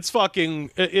 exactly. It's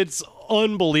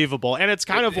unbelievable, and it's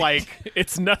kind of like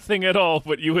it's nothing at all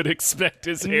what you would expect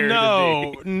his hair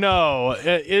to be. No,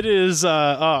 it is.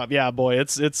 Boy,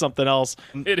 it's something else.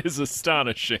 It is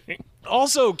astonishing.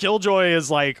 Also, Killjoy is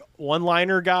like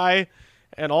one-liner guy,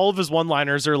 and all of his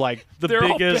one-liners are like They're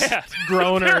biggest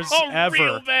groaners They're all ever.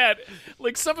 Real bad.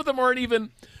 Like some of them aren't even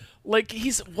like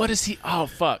what is he? Oh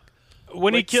fuck!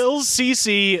 When he kills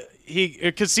Cece.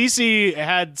 Because Cece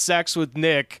had sex with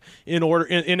Nick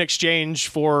in exchange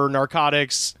for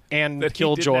narcotics and that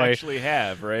Killjoy. He didn't actually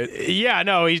have, right? Yeah,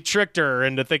 no, he tricked her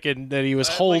into thinking that he was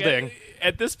holding.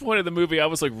 At this point of the movie, I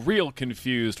was like real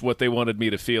confused what they wanted me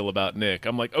to feel about Nick.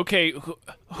 I'm like, okay,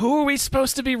 who are we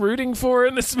supposed to be rooting for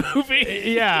in this movie?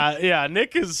 Yeah.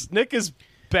 Nick is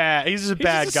bad. He's a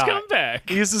bad guy. Scumbag.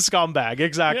 He's a scumbag.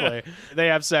 Exactly. Yeah. They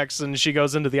have sex, and she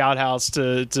goes into the outhouse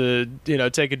to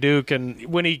take a duke. And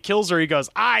when he kills her, he goes,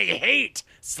 "I hate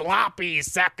sloppy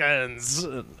seconds."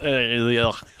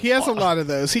 He has a lot of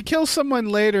those. He kills someone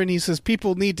later, and he says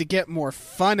people need to get more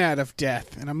fun out of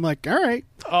death. And I'm like, all right.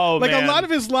 Oh, man. A lot of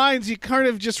his lines, you kind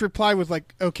of just reply with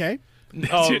like, okay.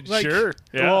 Oh, sure.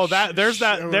 Yeah. Well, there's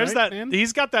that. Man.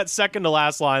 He's got that second to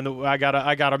last line that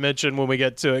I gotta mention when we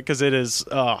get to it because it is.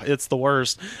 It's the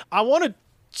worst. I want to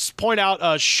point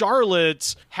out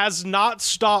Charlotte has not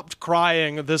stopped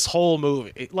crying this whole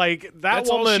movie. Like That's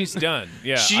woman, all she's done.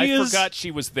 Yeah, I forgot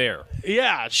she was there.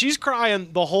 Yeah, she's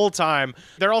crying the whole time.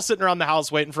 They're all sitting around the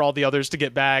house waiting for all the others to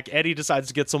get back. Eddie decides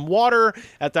to get some water.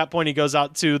 At that point, he goes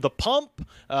out to the pump.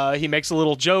 He makes a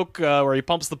little joke where he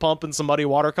pumps the pump and some muddy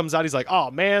water comes out. He's like,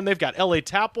 "Oh man, they've got LA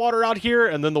tap water out here."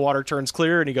 And then the water turns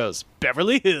clear and he goes,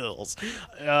 "Beverly Hills."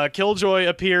 Killjoy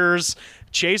appears,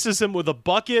 chases him with a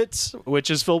bucket, which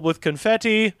is filled with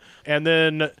confetti, and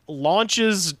then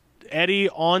launches Eddie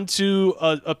onto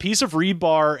a piece of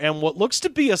rebar and what looks to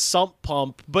be a sump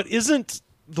pump, but isn't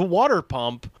the water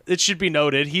pump. It should be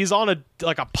noted. He's on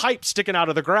a pipe sticking out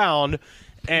of the ground.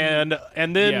 And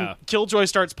then Killjoy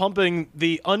starts pumping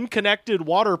the unconnected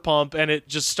water pump, and it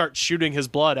just starts shooting his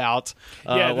blood out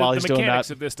while he's doing that. The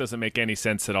mechanics of this doesn't make any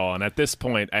sense at all, and at this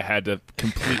point, I had to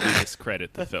completely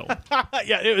discredit the film.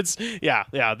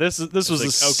 This was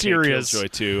a serious Killjoy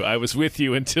 2. I was with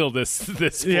you until this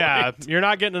point. Yeah, you're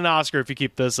not getting an Oscar if you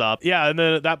keep this up. Yeah, and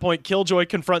then at that point, Killjoy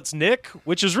confronts Nick,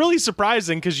 which is really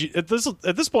surprising because at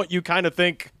this point, you kind of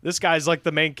think this guy's like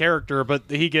the main character, but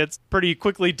he gets pretty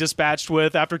quickly dispatched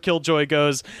with after Killjoy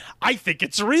goes, "I think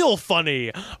it's real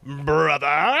funny,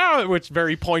 brother," which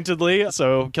very pointedly.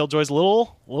 So Killjoy's a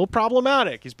little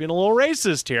problematic. He's being a little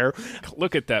racist here.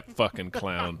 Look at that fucking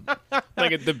clown.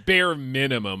 Like at the bare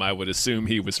minimum, I would assume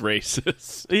he was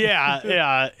racist.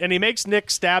 Yeah. And he makes Nick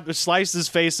slice his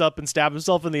face up and stab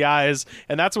himself in the eyes.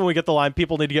 And that's when we get the line,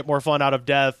 "People need to get more fun out of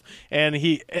death." And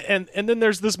and then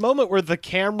there's this moment where the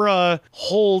camera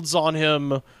holds on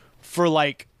him for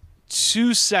like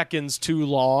 2 seconds too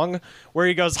long, where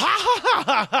he goes, "Ha ha ha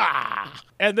ha ha,"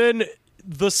 and then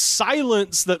the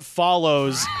silence that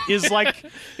follows is like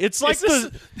it's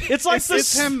him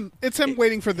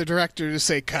waiting for the director to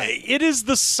say cut. It is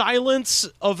the silence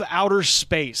of outer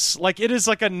space. Like it is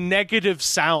like a negative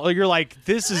sound. Like, you're like,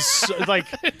 this is like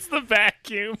it's the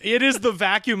vacuum. It is the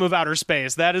vacuum of outer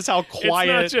space. That is how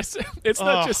quiet. It's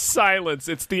not just silence.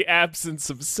 It's the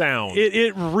absence of sound.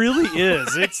 It really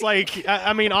is. It's like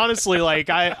I mean, honestly,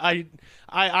 like I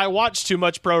I watch too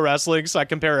much pro wrestling, so I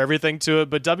compare everything to it.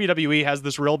 But WWE has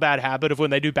this real bad habit of when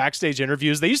they do backstage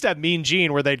interviews, they used to have Mean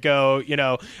Gene where they'd go,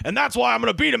 and that's why I'm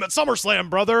going to beat him at SummerSlam,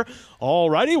 brother.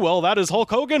 Alrighty, well, that is Hulk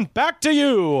Hogan. Back to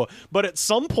you. But at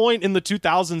some point in the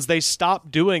 2000s, they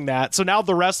stopped doing that. So now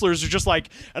the wrestlers are just like,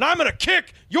 and I'm going to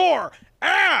kick your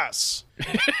ass.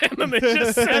 And then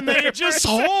they just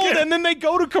hold, and then they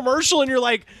go to commercial, and you're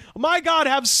like, my God,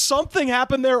 have something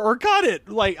happen there or cut it.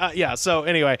 So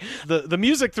anyway, the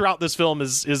music throughout this film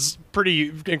is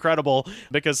pretty incredible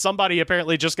because somebody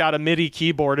apparently just got a MIDI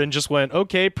keyboard and just went,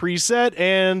 okay, preset,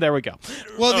 and there we go.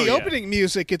 Well, the opening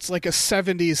music, it's like a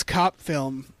 70s cop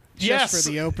film. Just for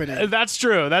the opening. That's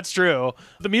true.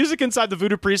 The music inside the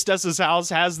Voodoo Priestess's house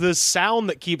has this sound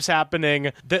that keeps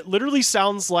happening that literally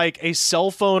sounds like a cell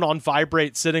phone on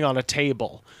vibrate sitting on a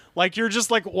table. Like, you're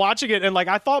just, like, watching it, and, like,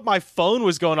 I thought my phone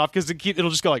was going off because it'll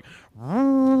just go, like,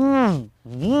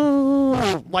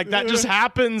 that just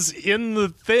happens in the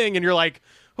thing, and you're like,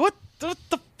 what the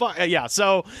fuck? Yeah,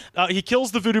 so he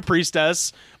kills the Voodoo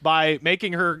Priestess by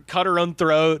making her cut her own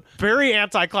throat very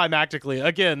anticlimactically.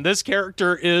 Again, this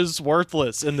character is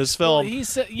worthless in this film. Well,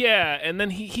 and then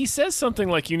he says something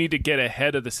like you need to get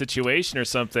ahead of the situation or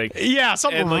something. Yeah,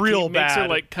 something and, real he bad. Makes her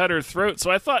like cut her throat. So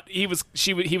I thought he was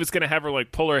going to have her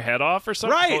like pull her head off or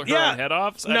something. Right? Pull her own head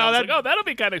off. So I was like, that'll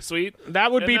be kind of sweet.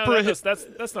 That would be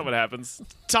that's not what happens.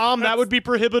 Tom, that would be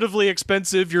prohibitively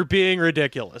expensive. You're being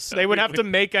ridiculous. They would have to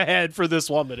make a head for this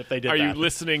woman if they did that. Are you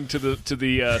listening to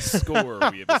the score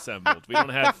we have assembled? We don't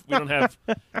have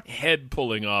head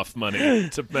pulling off money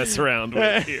to mess around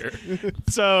with here.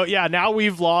 So yeah, now we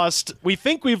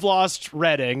think we've lost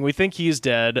Redding. We think he's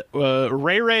dead.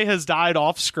 Ray has died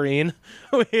off screen.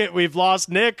 We've lost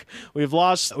Nick. We've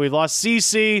lost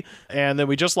Cece, and then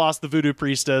we just lost the Voodoo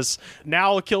Priestess.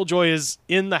 Now Killjoy is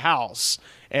in the house.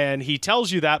 And he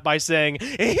tells you that by saying,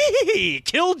 hey,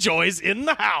 Killjoy's in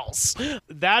the house.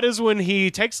 That is when he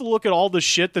takes a look at all the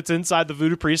shit that's inside the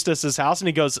Voodoo Priestess's house, and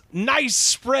he goes, nice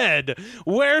spread.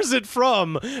 Where's it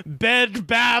from? Bed,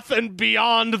 Bath, and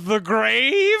Beyond the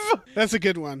Grave? That's a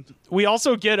good one. We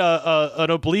also get an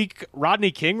oblique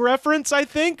Rodney King reference, I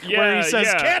think, where he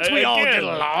says, can't we all get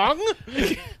along?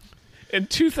 In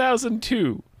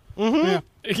 2002. Mm-hmm. Yeah.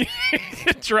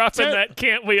 Dropping that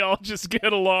 "can't we all just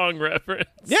get along" reference.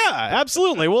 Yeah,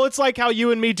 absolutely. Well, it's like how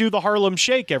you and me do the Harlem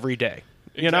Shake every day.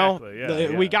 You exactly,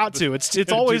 know, we got to.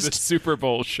 It's always the Super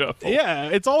Bowl shuffle. Yeah,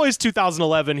 it's always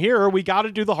 2011 here. We got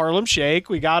to do the Harlem Shake.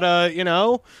 We got to,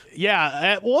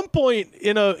 at one point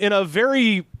in a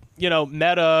very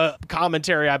meta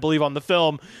commentary, I believe, on the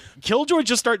film, Killjoy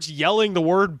just starts yelling the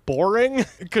word boring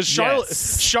because Charlotte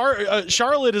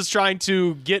is trying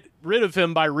to get rid of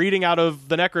him by reading out of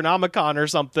the Necronomicon or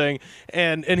something,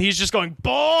 and he's just going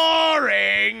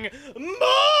boring,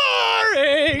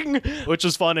 which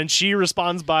is fun. And she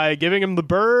responds by giving him the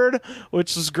bird,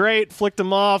 which is great. Flicked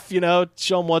him off,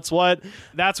 show him what's what.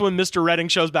 That's when Mr. Redding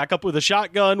shows back up with a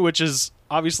shotgun, which is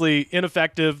obviously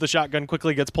ineffective. The shotgun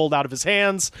quickly gets pulled out of his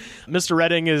hands. Mr.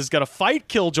 Redding is going to fight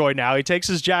Killjoy now. He takes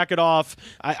his jacket off.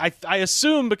 I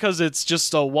assume because it's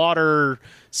just a water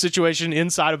situation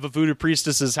inside of a Voodoo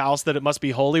Priestess's house that it must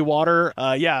be holy water.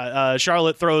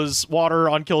 Charlotte throws water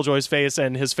on Killjoy's face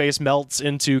and his face melts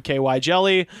into KY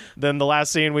jelly. Then the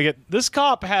last scene we get, this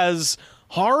cop has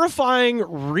horrifying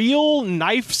real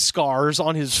knife scars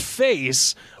on his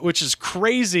face, which is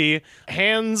crazy.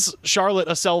 Hands Charlotte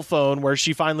a cell phone where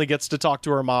she finally gets to talk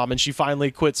to her mom and she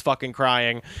finally quits fucking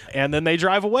crying. And then they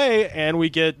drive away and we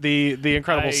get the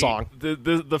incredible song.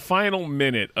 The final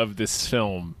minute of this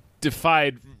film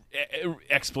defied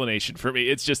explanation for me.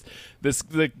 It's just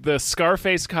the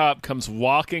Scarface cop comes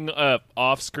walking up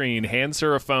off screen, hands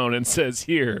her a phone and says,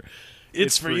 here,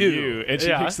 it's for you. And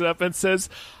she picks it up and says,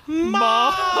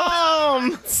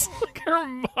 Mom! It's like her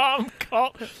mom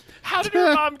called. How did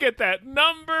her mom get that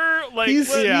number? Like,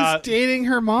 he's dating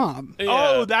her mom. Yeah.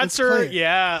 Oh, that's her. Clear.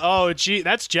 Yeah. Oh,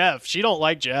 that's Jeff. She don't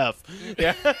like Jeff.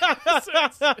 Yeah.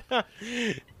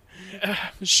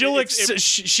 She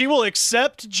will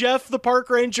accept Jeff, the park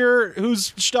ranger,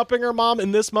 who's stuffing her mom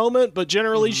in this moment, but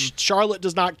generally Charlotte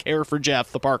does not care for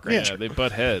Jeff, the park ranger. Yeah, they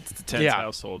butt heads. It's a tense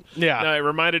household. Yeah. No, it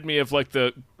reminded me of like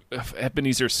the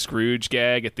Ebenezer Scrooge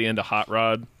gag at the end of Hot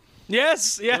Rod.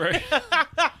 Yes, yeah. Right.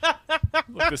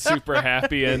 Like the super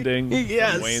happy ending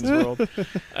from Wayne's World.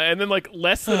 And then like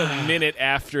less than a minute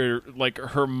after, like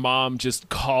her mom just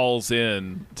calls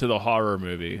in to the horror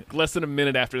movie. Less than a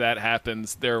minute after that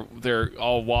happens, they're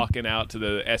all walking out to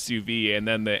the SUV and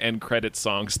then the end credits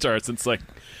song starts and it's like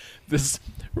this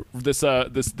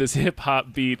hip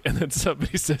hop beat and then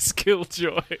somebody says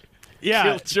Killjoy.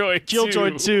 Yeah.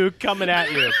 Killjoy 2 coming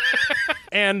at you.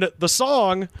 And the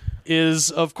song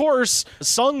is, of course,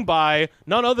 sung by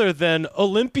none other than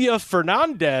Olympia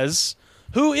Fernandez,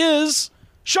 who is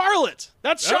Charlotte.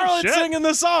 That's Charlotte singing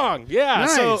the song. Yeah.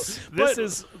 Nice. So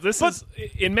This is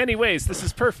in many ways this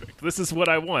is perfect. This is what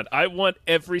I want. I want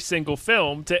every single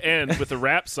film to end with a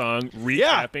rap song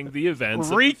recapping the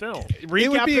events of the film. Recapping It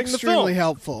would be the extremely film.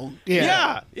 helpful.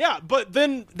 Yeah. But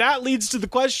then that leads to the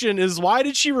question: is why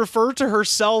did she refer to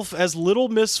herself as Little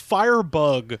Miss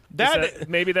Firebug?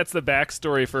 Maybe that's the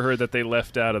backstory for her that they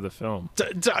left out of the film.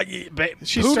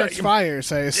 She starts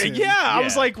fires, I assume. Yeah, I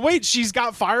was like, wait, she's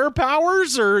got fire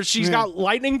powers, or she's got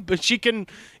lightning, but she can,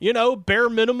 bare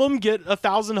minimum get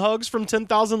 1,000 hugs from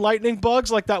 10,000 lightning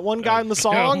bugs, like that one guy in the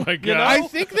song. Oh my God. You know? I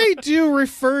think they do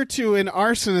refer to an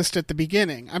arsonist at the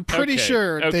beginning. I'm pretty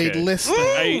sure they list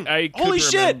it. I could Holy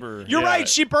remember. shit! You're right.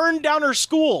 She burned down her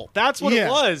school. That's what it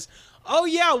was. Oh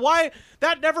yeah, why?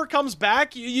 That never comes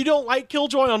back. You don't light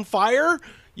Killjoy on fire.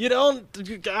 You don't.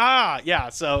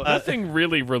 So Nothing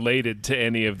really related to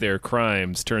any of their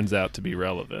crimes turns out to be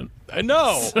relevant.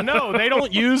 No, they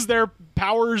don't use their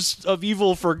powers of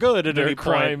evil for good at Their any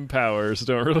crime point. powers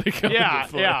don't really come into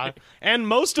play. Yeah. And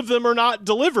most of them are not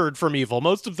delivered from evil.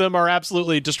 Most of them are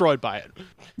absolutely destroyed by it.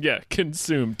 Yeah,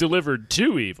 consumed, delivered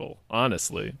to evil,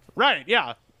 honestly. Right,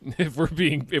 yeah. If we're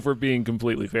being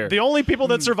completely fair. The only people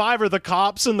that survive are the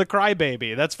cops and the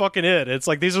crybaby. That's fucking it. It's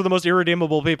like these are the most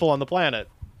irredeemable people on the planet.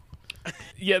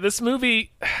 Yeah, this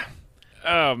movie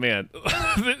oh man.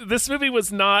 This movie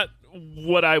was not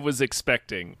what I was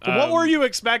expecting. What were you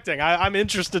expecting? I'm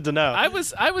interested to know. I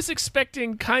was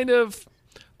expecting kind of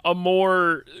a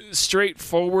more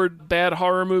straightforward bad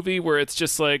horror movie where it's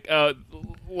just like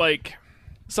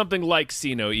something like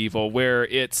See No Evil, where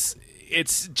it's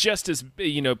just as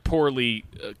poorly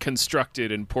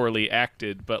constructed and poorly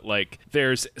acted, but like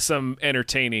there's some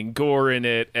entertaining gore in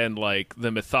it, and like the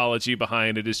mythology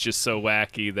behind it is just so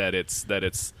wacky that it's.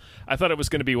 I thought it was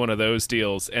going to be one of those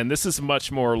deals, and this is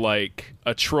much more like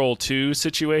a Troll 2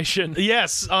 situation.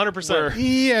 Yes, 100%.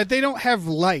 Yeah, they don't have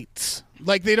lights.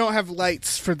 Like, they don't have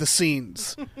lights for the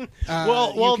scenes.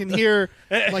 Well, you can hear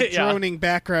like droning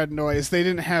background noise. They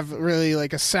didn't have really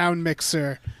like a sound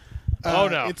mixer.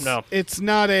 No. It's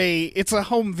not a. It's a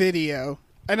home video,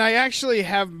 and I actually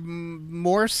have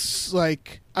more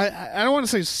like I don't want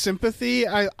to say sympathy.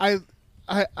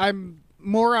 I'm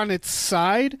more on its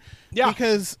side. Yeah.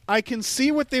 Because I can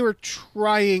see what they were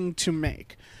trying to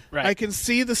make. Right. I can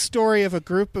see the story of a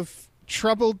group of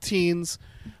troubled teens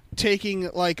taking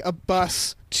like a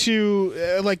bus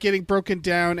to like getting broken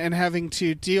down and having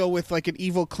to deal with like an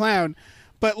evil clown,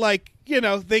 but like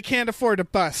they can't afford a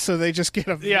bus, so they just get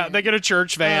a van. Yeah, they get a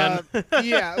church van.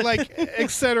 Like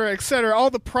et cetera, et cetera. A lot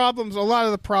of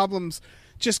the problems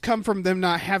just come from them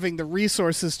not having the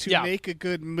resources to make a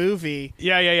good movie.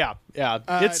 Yeah.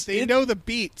 They know the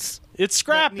beats. It's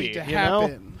scrappy. That need to you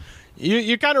happen. know?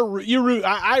 You kind of root.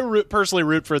 I personally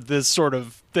root for this sort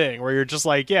of thing where you're just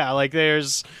like,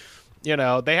 there's,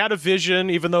 they had a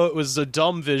vision, even though it was a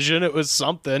dumb vision, it was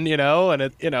something, and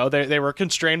it, they were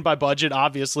constrained by budget,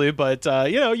 obviously, but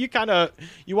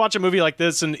you watch a movie like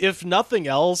this, and if nothing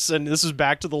else, and this is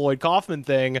back to the Lloyd Kaufman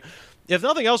thing, if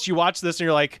nothing else, you watch this and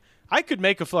you're like, I could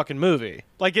make a fucking movie.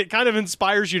 Like, it kind of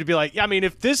inspires you to be like,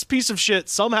 if this piece of shit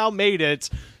somehow made it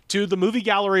to the movie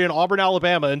gallery in Auburn,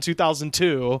 Alabama in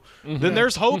 2002, then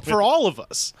there's hope for all of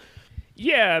us.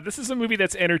 Yeah, this is a movie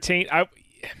that's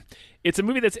it's a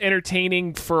movie that's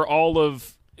entertaining for all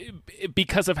of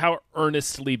because of how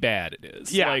earnestly bad it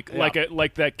is.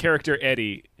 Like that character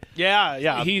Eddie.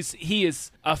 Yeah. He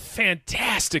is a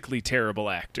fantastically terrible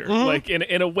actor. Like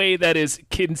in a way that is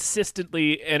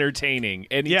consistently entertaining.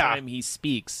 Anytime he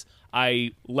speaks,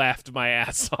 I laughed my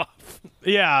ass off.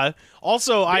 Yeah.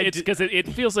 Also, because it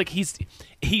feels like he's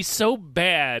so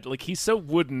bad, like he's so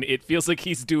wooden. It feels like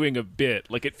he's doing a bit.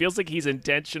 Like it feels like he's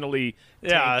intentionally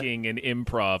taking an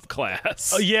improv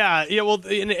class. Yeah. Well,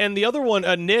 and the other one,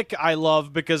 Nick, I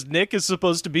love because Nick is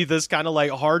supposed to be this kind of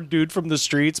like hard dude from the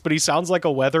streets, but he sounds like a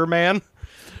weatherman.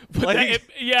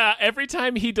 Every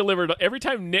time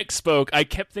Nick spoke, I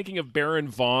kept thinking of Baron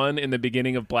Vaughn in the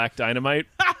beginning of Black Dynamite.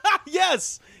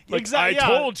 Yes. Like, exactly. I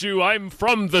told you I'm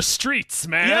from the streets,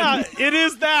 man. Yeah, it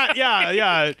is that.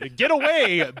 Yeah. Get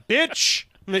away, bitch.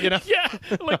 Yeah,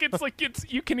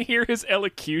 it's you can hear his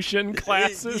elocution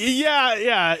classes.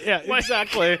 Yeah,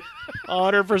 exactly.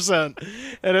 100%.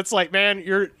 And it's like, man,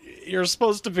 you're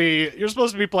supposed to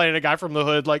be playing a guy from the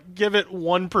hood. Like, give it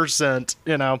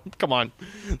 1%. Come on,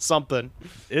 something.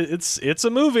 It's a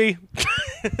movie.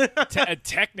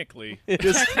 Technically, it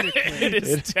is. It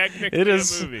is technically It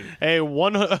is a movie. a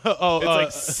one. It's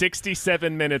like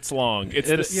 67 minutes long. It's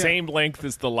the same length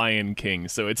as The Lion King,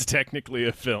 so it's technically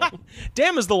a film.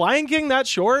 Damn, is The Lion King that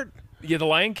short? Yeah, The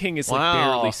Lion King is like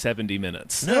Wow. barely 70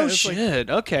 minutes. No it's like shit.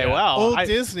 Okay, Yeah. wow. Old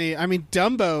Disney. I mean,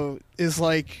 Dumbo is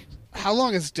like. How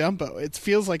long is Dumbo? It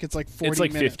feels like it's like 40 It's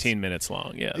like minutes. 15 minutes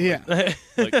long. Yeah. Yeah.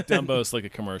 Like Dumbo's like a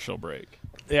commercial break.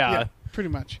 Yeah. Pretty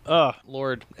much. Oh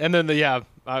Lord! And then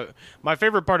my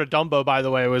favorite part of Dumbo, by the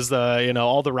way, was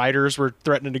all the writers were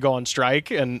threatening to go on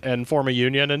strike and form a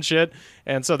union and shit.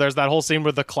 And so there's that whole scene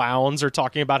where the clowns are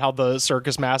talking about how the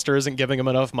circus master isn't giving them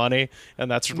enough money, and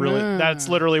that's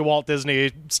literally Walt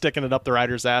Disney sticking it up the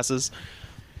writers' asses.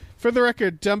 For the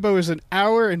record, Dumbo is an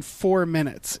hour and 4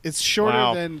 minutes. It's shorter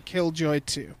Wow. than Killjoy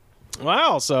 2.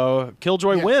 Wow! So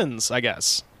Killjoy Yeah. wins, I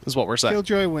guess, is what we're saying.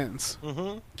 Killjoy wins.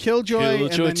 Mm-hmm. Killjoy, and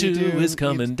Killjoy then 2 you do, is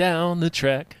coming down the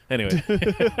track. Anyway,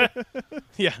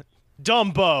 Yeah.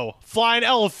 Dumbo, flying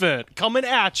elephant, coming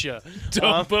at you.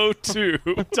 Dumbo 2.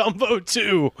 Dumbo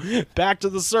 2, back to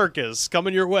the circus,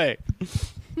 coming your way.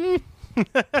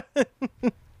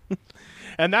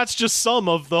 And that's just some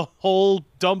of the whole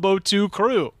Dumbo 2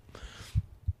 crew.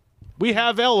 We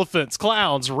have elephants,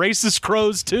 clowns, racist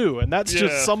crows too, and that's Yeah.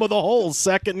 just some of the whole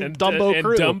second Dumbo and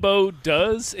crew. Dumbo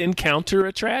does encounter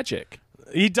a tragic.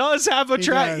 He does have a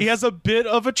does. he has a bit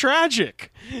of a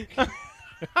tragic.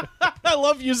 I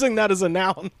love using that as a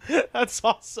noun. That's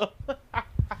awesome.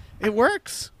 It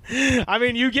works. I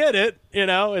mean, you get it.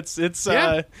 It's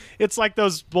Yeah. it's like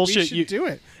those We bullshit. should do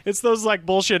it. It's those like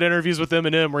bullshit interviews with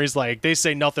Eminem where he's like, they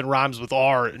say nothing rhymes with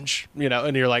orange,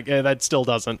 and you're like, that still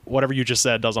doesn't. Whatever you just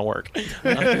said doesn't work.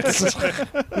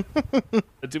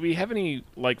 Do we have any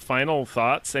like final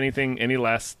thoughts? Any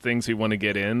last things we want to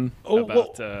get in Oh,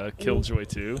 about Killjoy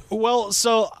 2? Well,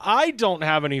 so I don't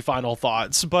have any final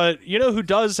thoughts, but you know who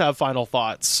does have final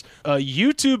thoughts?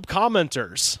 YouTube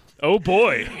commenters. Oh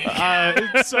boy.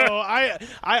 So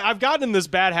I've gotten in this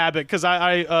bad habit because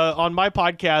I on my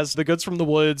podcast, The Goods from the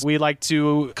Woods, we like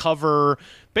to cover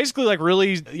basically like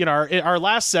really, our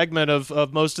last segment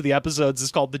of most of the episodes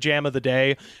is called the Jam of the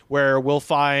Day, where we'll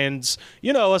find,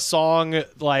 a song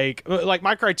like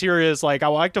my criteria is like I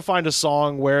like to find a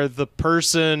song where the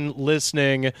person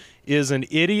listening is an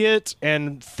idiot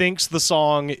and thinks the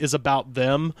song is about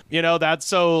them. That's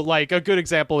so like a good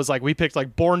example is like we picked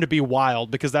like Born to Be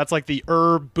Wild because that's like the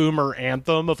boomer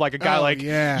anthem of like a guy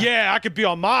I could be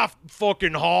on my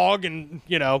fucking hog and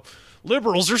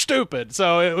liberals are stupid.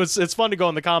 So it's fun to go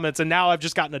in the comments, and now I've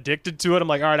just gotten addicted to it. I'm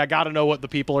like, all right, I got to know what the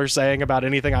people are saying about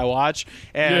anything I watch.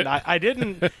 And Yeah. I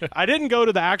didn't go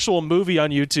to the actual movie on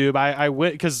YouTube. I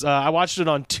went because I watched it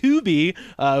on Tubi,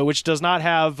 which does not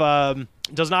have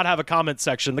a comment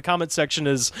section. The comment section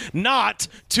is not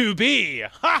to be.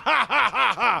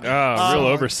 Real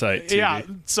oversight. TV. Yeah,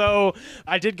 so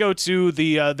I did go to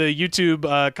the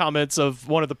YouTube comments of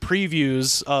one of the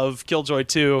previews of Killjoy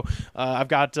 2. I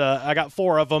got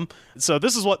 4 of them. So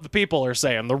this is what the people are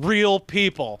saying, the real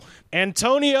people.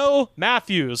 Antonio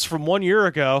Matthews from 1 year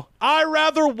ago. I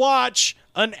rather watch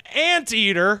an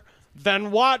anteater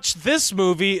than watch this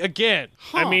movie again.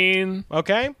 I mean,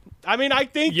 Okay. I mean, I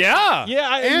think. yeah.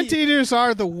 Yeah. Anteaters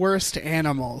are the worst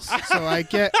animals, so I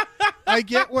get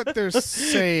what they're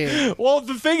saying. Well,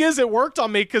 the thing is, it worked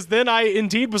on me because then I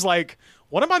indeed was like,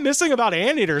 what am I missing about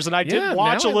anteaters? And I Yeah, did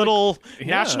watch a now I little yeah.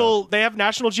 national. They have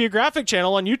National Geographic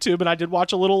channel on YouTube, and I did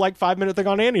watch a little like 5-minute thing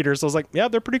on anteaters. So I was like, yeah,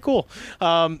 they're pretty cool.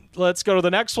 Let's go to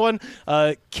the next one.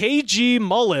 KG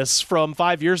Mullis from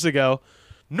 5 years ago.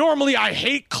 Normally, I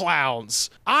hate clowns.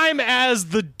 I'm as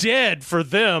the dead for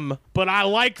them, but I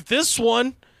like this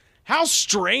one. How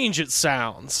strange it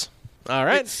sounds. All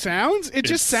right. It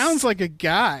just sounds like a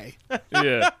guy.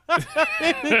 Yeah.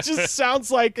 It just sounds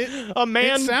like a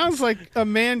man. It sounds like a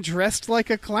man dressed like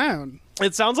a clown.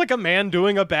 It sounds like a man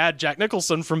doing a bad Jack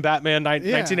Nicholson from Batman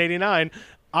 1989.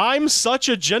 I'm such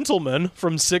a gentleman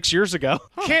from 6 years ago.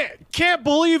 Can't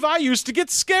believe I used to get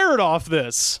scared off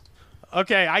this.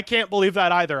 Okay, I can't believe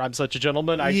that either. I'm such a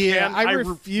gentleman. I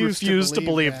refuse to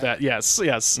believe that. Yes.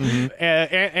 Mm-hmm.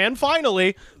 And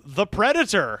finally, The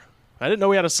Predator. I didn't know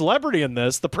we had a celebrity in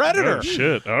this. The Predator. Oh,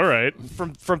 shit. All right.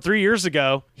 From 3 years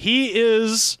ago. He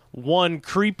is one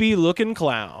creepy looking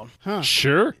clown.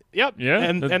 Sure. Yep. Yeah.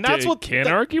 And that's what can't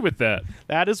argue with that.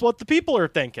 that is what the people are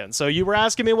thinking. So you were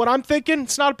asking me what I'm thinking.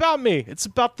 It's not about me. It's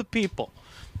about the people.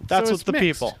 That's So what it's the mixed.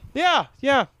 people. Yeah.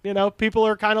 People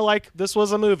are kind of like, this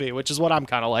was a movie, which is what I'm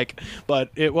kind of like. But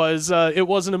it was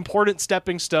an important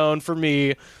stepping stone for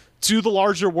me to the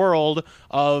larger world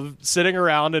of sitting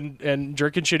around and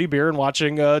drinking shitty beer and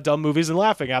watching dumb movies and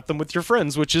laughing at them with your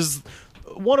friends, which is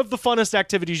one of the funnest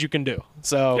activities you can do.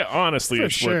 So Yeah, honestly, For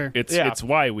it's sure. what, it's Yeah. it's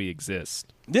why we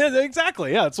exist. yeah,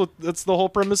 exactly. Yeah, that's the whole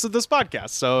premise of this podcast.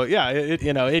 So yeah,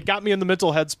 it got me in the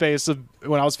mental headspace of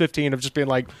when I was 15 of just being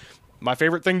like, my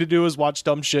favorite thing to do is watch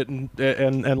dumb shit and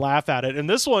laugh at it. And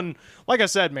this one, like I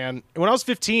said, man, when I was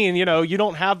 15, you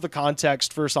don't have the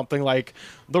context for something like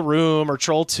The Room or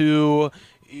Troll 2,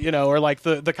 or like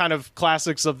the kind of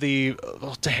classics of the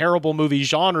terrible movie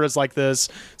genres like this.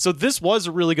 So this was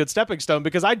a really good stepping stone,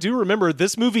 because I do remember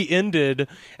this movie ended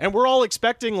and we're all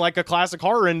expecting like a classic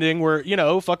horror ending where,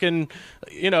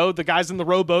 the guy's in the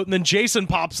rowboat and then Jason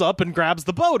pops up and grabs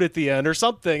the boat at the end or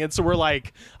something. And so we're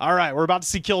like, all right, we're about to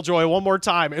see Killjoy one more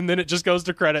time. And then it just goes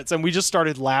to credits and we just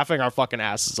started laughing our fucking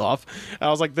asses off. And I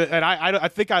was like, I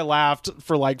think I laughed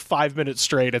for like 5 minutes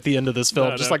straight at the end of this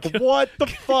film. What the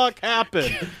fuck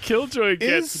happened? Killjoy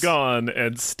gets Is- gone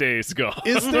and stays gone.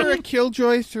 Is there a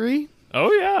Killjoy 3?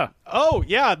 Oh yeah. Oh,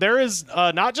 yeah, there is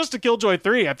not just a Killjoy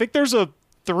 3. I think there's a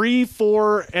 3,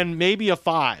 4, and maybe a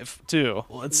 5, too.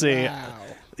 Let's see. Wow.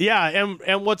 Yeah,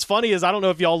 and what's funny is, I don't know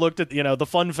if y'all looked at, the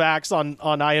fun facts on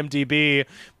IMDb.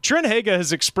 Trent Haga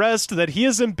has expressed that he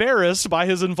is embarrassed by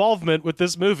his involvement with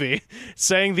this movie,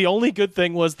 saying the only good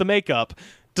thing was the makeup.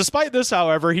 Despite this,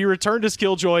 however, he returned as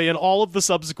Killjoy in all of the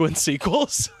subsequent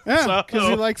sequels. Yeah, because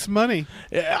he likes money.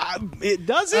 It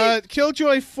does he?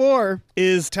 Killjoy 4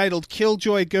 is titled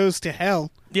Killjoy Goes to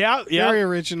Hell. Yeah. Very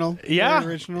original. Yeah.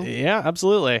 Very original. Yeah,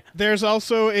 absolutely. There's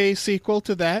also a sequel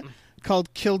to that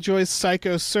called Killjoy's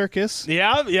Psycho Circus.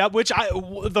 Yeah,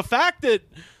 the fact that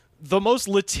the most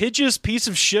litigious piece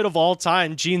of shit of all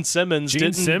time, Gene Simmons,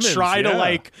 didn't try to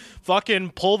yeah.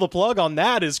 fucking pull the plug on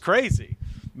that is crazy.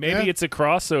 Maybe Yeah. it's a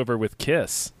crossover with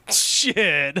Kiss.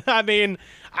 Shit. I mean,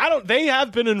 they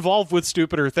have been involved with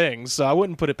stupider things, so I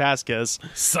wouldn't put it past Kiss.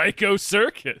 Psycho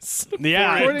Circus.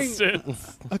 Yeah. For According-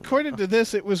 instance. According to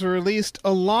this, it was released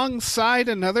alongside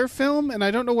another film, and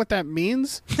I don't know what that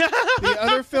means. The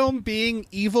other film being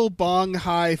Evil Bong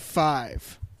High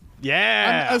 5.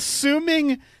 Yeah. I'm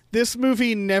assuming this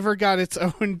movie never got its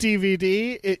own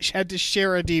DVD. It had to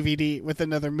share a DVD with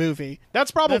another movie.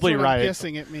 That's That's probably what right. I'm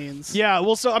guessing it means. Yeah,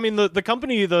 well, so I mean, the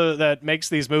company that makes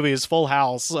these movies, Full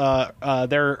House,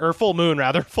 they're Full Moon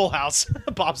rather, Full House,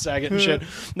 Bob Saget and shit.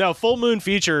 No, Full Moon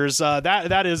Features.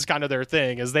 That is kind of their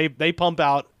thing, is they pump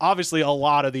out obviously a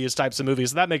lot of these types of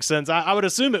movies. So that makes sense. I would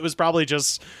assume it was probably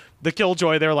just the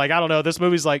Killjoy. They're like, I don't know, this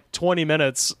movie's like 20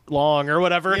 minutes long or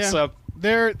whatever. Yeah. So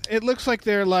It looks like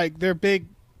their big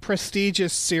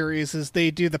prestigious series is they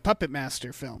do the Puppet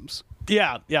Master films.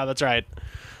 yeah, that's right.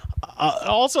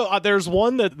 Also, there's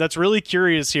one that's really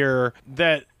curious here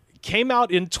that came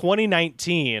out in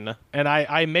 2019, and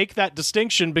I make that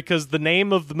distinction because the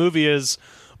name of the movie is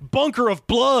Bunker of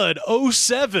Blood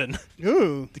 07,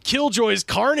 Ooh, the Killjoy's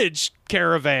Carnage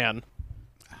Caravan.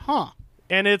 huh.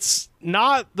 And it's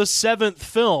not the 7th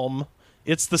film,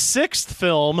 it's the 6th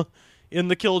film in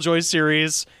the Killjoy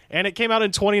series, and it came out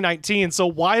in 2019. So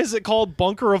why is it called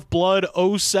Bunker of Blood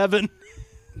 07?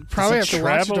 Probably have Does it to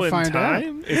watch it travel to in find out.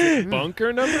 time? Is it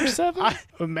bunker number 7?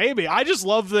 Maybe. I just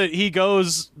love that he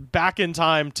goes back in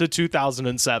time to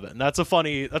 2007. That's a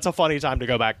funny time to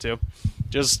go back to.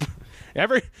 Just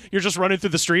you're just running through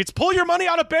the streets. Pull your money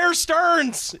out of Bear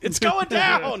Stearns. It's going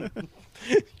down.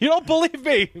 You don't believe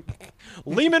me?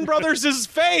 Lehman Brothers is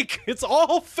fake. It's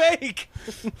all fake.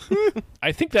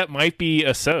 I think that might be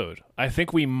a sode. I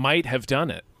think we might have done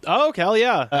it. Oh, hell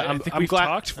yeah. I think we've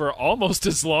talked for almost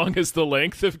as long as the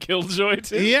length of Killjoy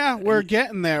 2. Yeah, we're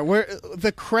getting there.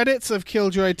 The credits of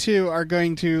Killjoy 2 are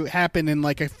going to happen in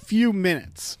like a few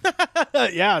minutes.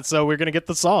 Yeah, so we're going to get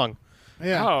the song.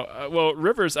 Yeah. Oh, well,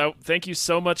 Rivers, thank you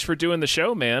so much for doing the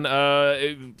show, man.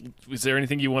 Is there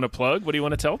anything you want to plug? What do you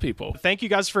want to tell people? Thank you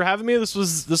guys for having me. This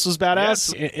was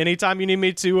badass. Anytime you need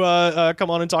me to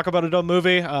come on and talk about a dumb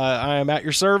movie, I am at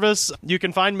your service. You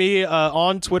can find me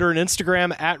on Twitter and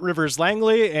Instagram at Rivers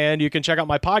Langley, and you can check out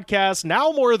my podcast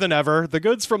now more than ever, The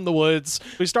Goods from the Woods.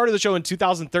 We started the show in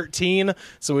 2013,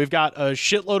 so we've got a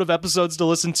shitload of episodes to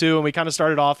listen to, and we kind of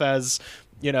started off as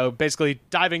basically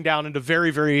diving down into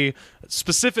very, very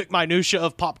specific minutia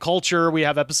of pop culture. We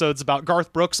have episodes about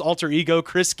Garth Brooks' alter ego,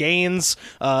 Chris Gaines,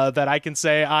 that I can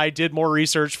say I did more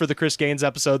research for the Chris Gaines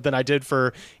episode than I did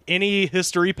for any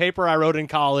history paper I wrote in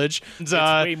college. It's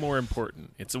way more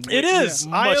important. It's it is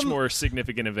much more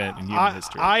significant event in human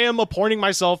history. I am appointing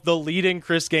myself the leading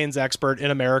Chris Gaines expert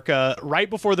in America. Right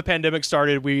before the pandemic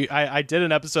started, I did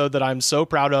an episode that I'm so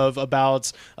proud of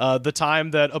about the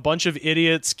time that a bunch of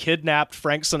idiots kidnapped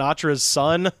Frank Sinatra's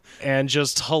son, and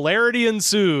just hilarity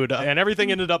ensued, and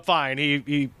everything ended up fine.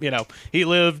 He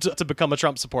lived to become a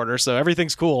Trump supporter, so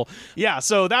everything's cool. Yeah,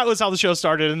 so that was how the show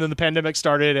started, and then the pandemic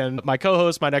started, and my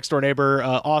co-host, my next door neighbor,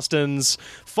 Austin's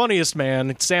funniest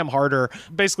man, Sam Harder,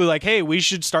 basically like, hey, we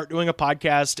should start doing a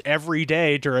podcast every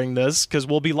day during this because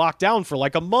we'll be locked down for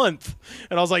like a month.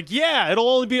 And I was like, yeah, it'll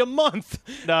only be a month.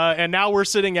 And now we're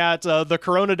sitting at the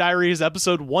Corona Diaries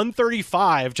episode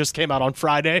 135 just came out on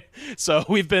Friday. So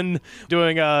we've been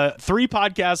doing 3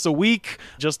 podcasts a week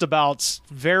just about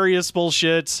various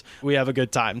bullshit. We have a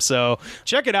good time. So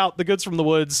check it out, The Goods from the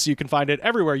Woods. You can find it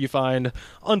everywhere you find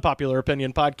unpopular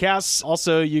opinion podcasts.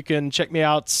 Also, you can check me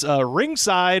out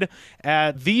ringside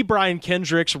at the Brian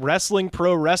Kendricks Wrestling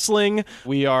Pro Wrestling.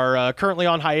 We are currently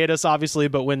on hiatus, obviously,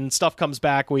 but when stuff comes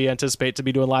back, we anticipate to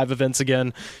be doing live events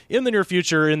again in the near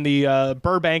future in the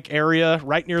Burbank area,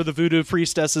 right near the Voodoo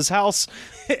Priestess's house.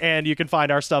 And you can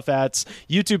find our stuff at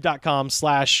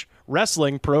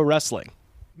youtube.com/wrestling pro wrestling.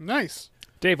 Nice.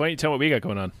 Dave, why don't you tell what we got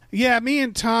going on? Yeah, me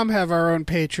and Tom have our own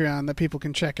Patreon that people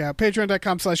can check out.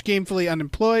 Patreon.com/gamefully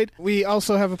unemployed. We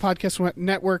also have a podcast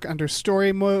network under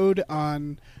Story Mode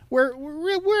on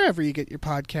wherever you get your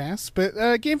podcasts. But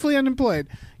Gamefully Unemployed,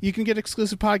 you can get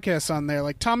exclusive podcasts on there.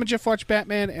 Like Tom and Jeff Watch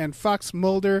Batman, and Fox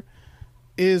Mulder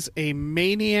is a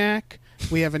maniac.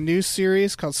 We have a new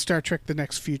series called Star Trek The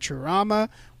Next Futurama.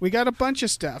 We got a bunch of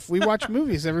stuff. We watch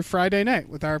movies every Friday night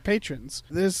with our patrons.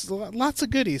 There's lots of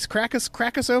goodies. Crack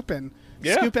us open.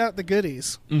 Yeah. Scoop out the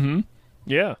goodies. Mm-hmm.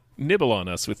 Yeah. Nibble on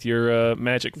us with your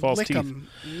magic false teeth.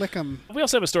 Lick 'em. We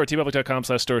also have a store,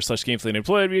 tpublic.com/store/gamefully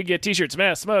unemployed. We get t-shirts,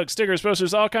 masks, mugs, stickers,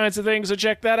 posters, all kinds of things. So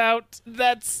check that out.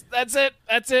 That's it.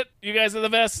 You guys are the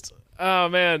best. Oh,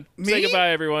 man. Me? Say goodbye,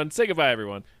 everyone.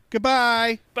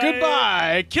 Goodbye. Bye.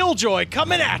 Goodbye. Killjoy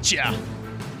coming at ya.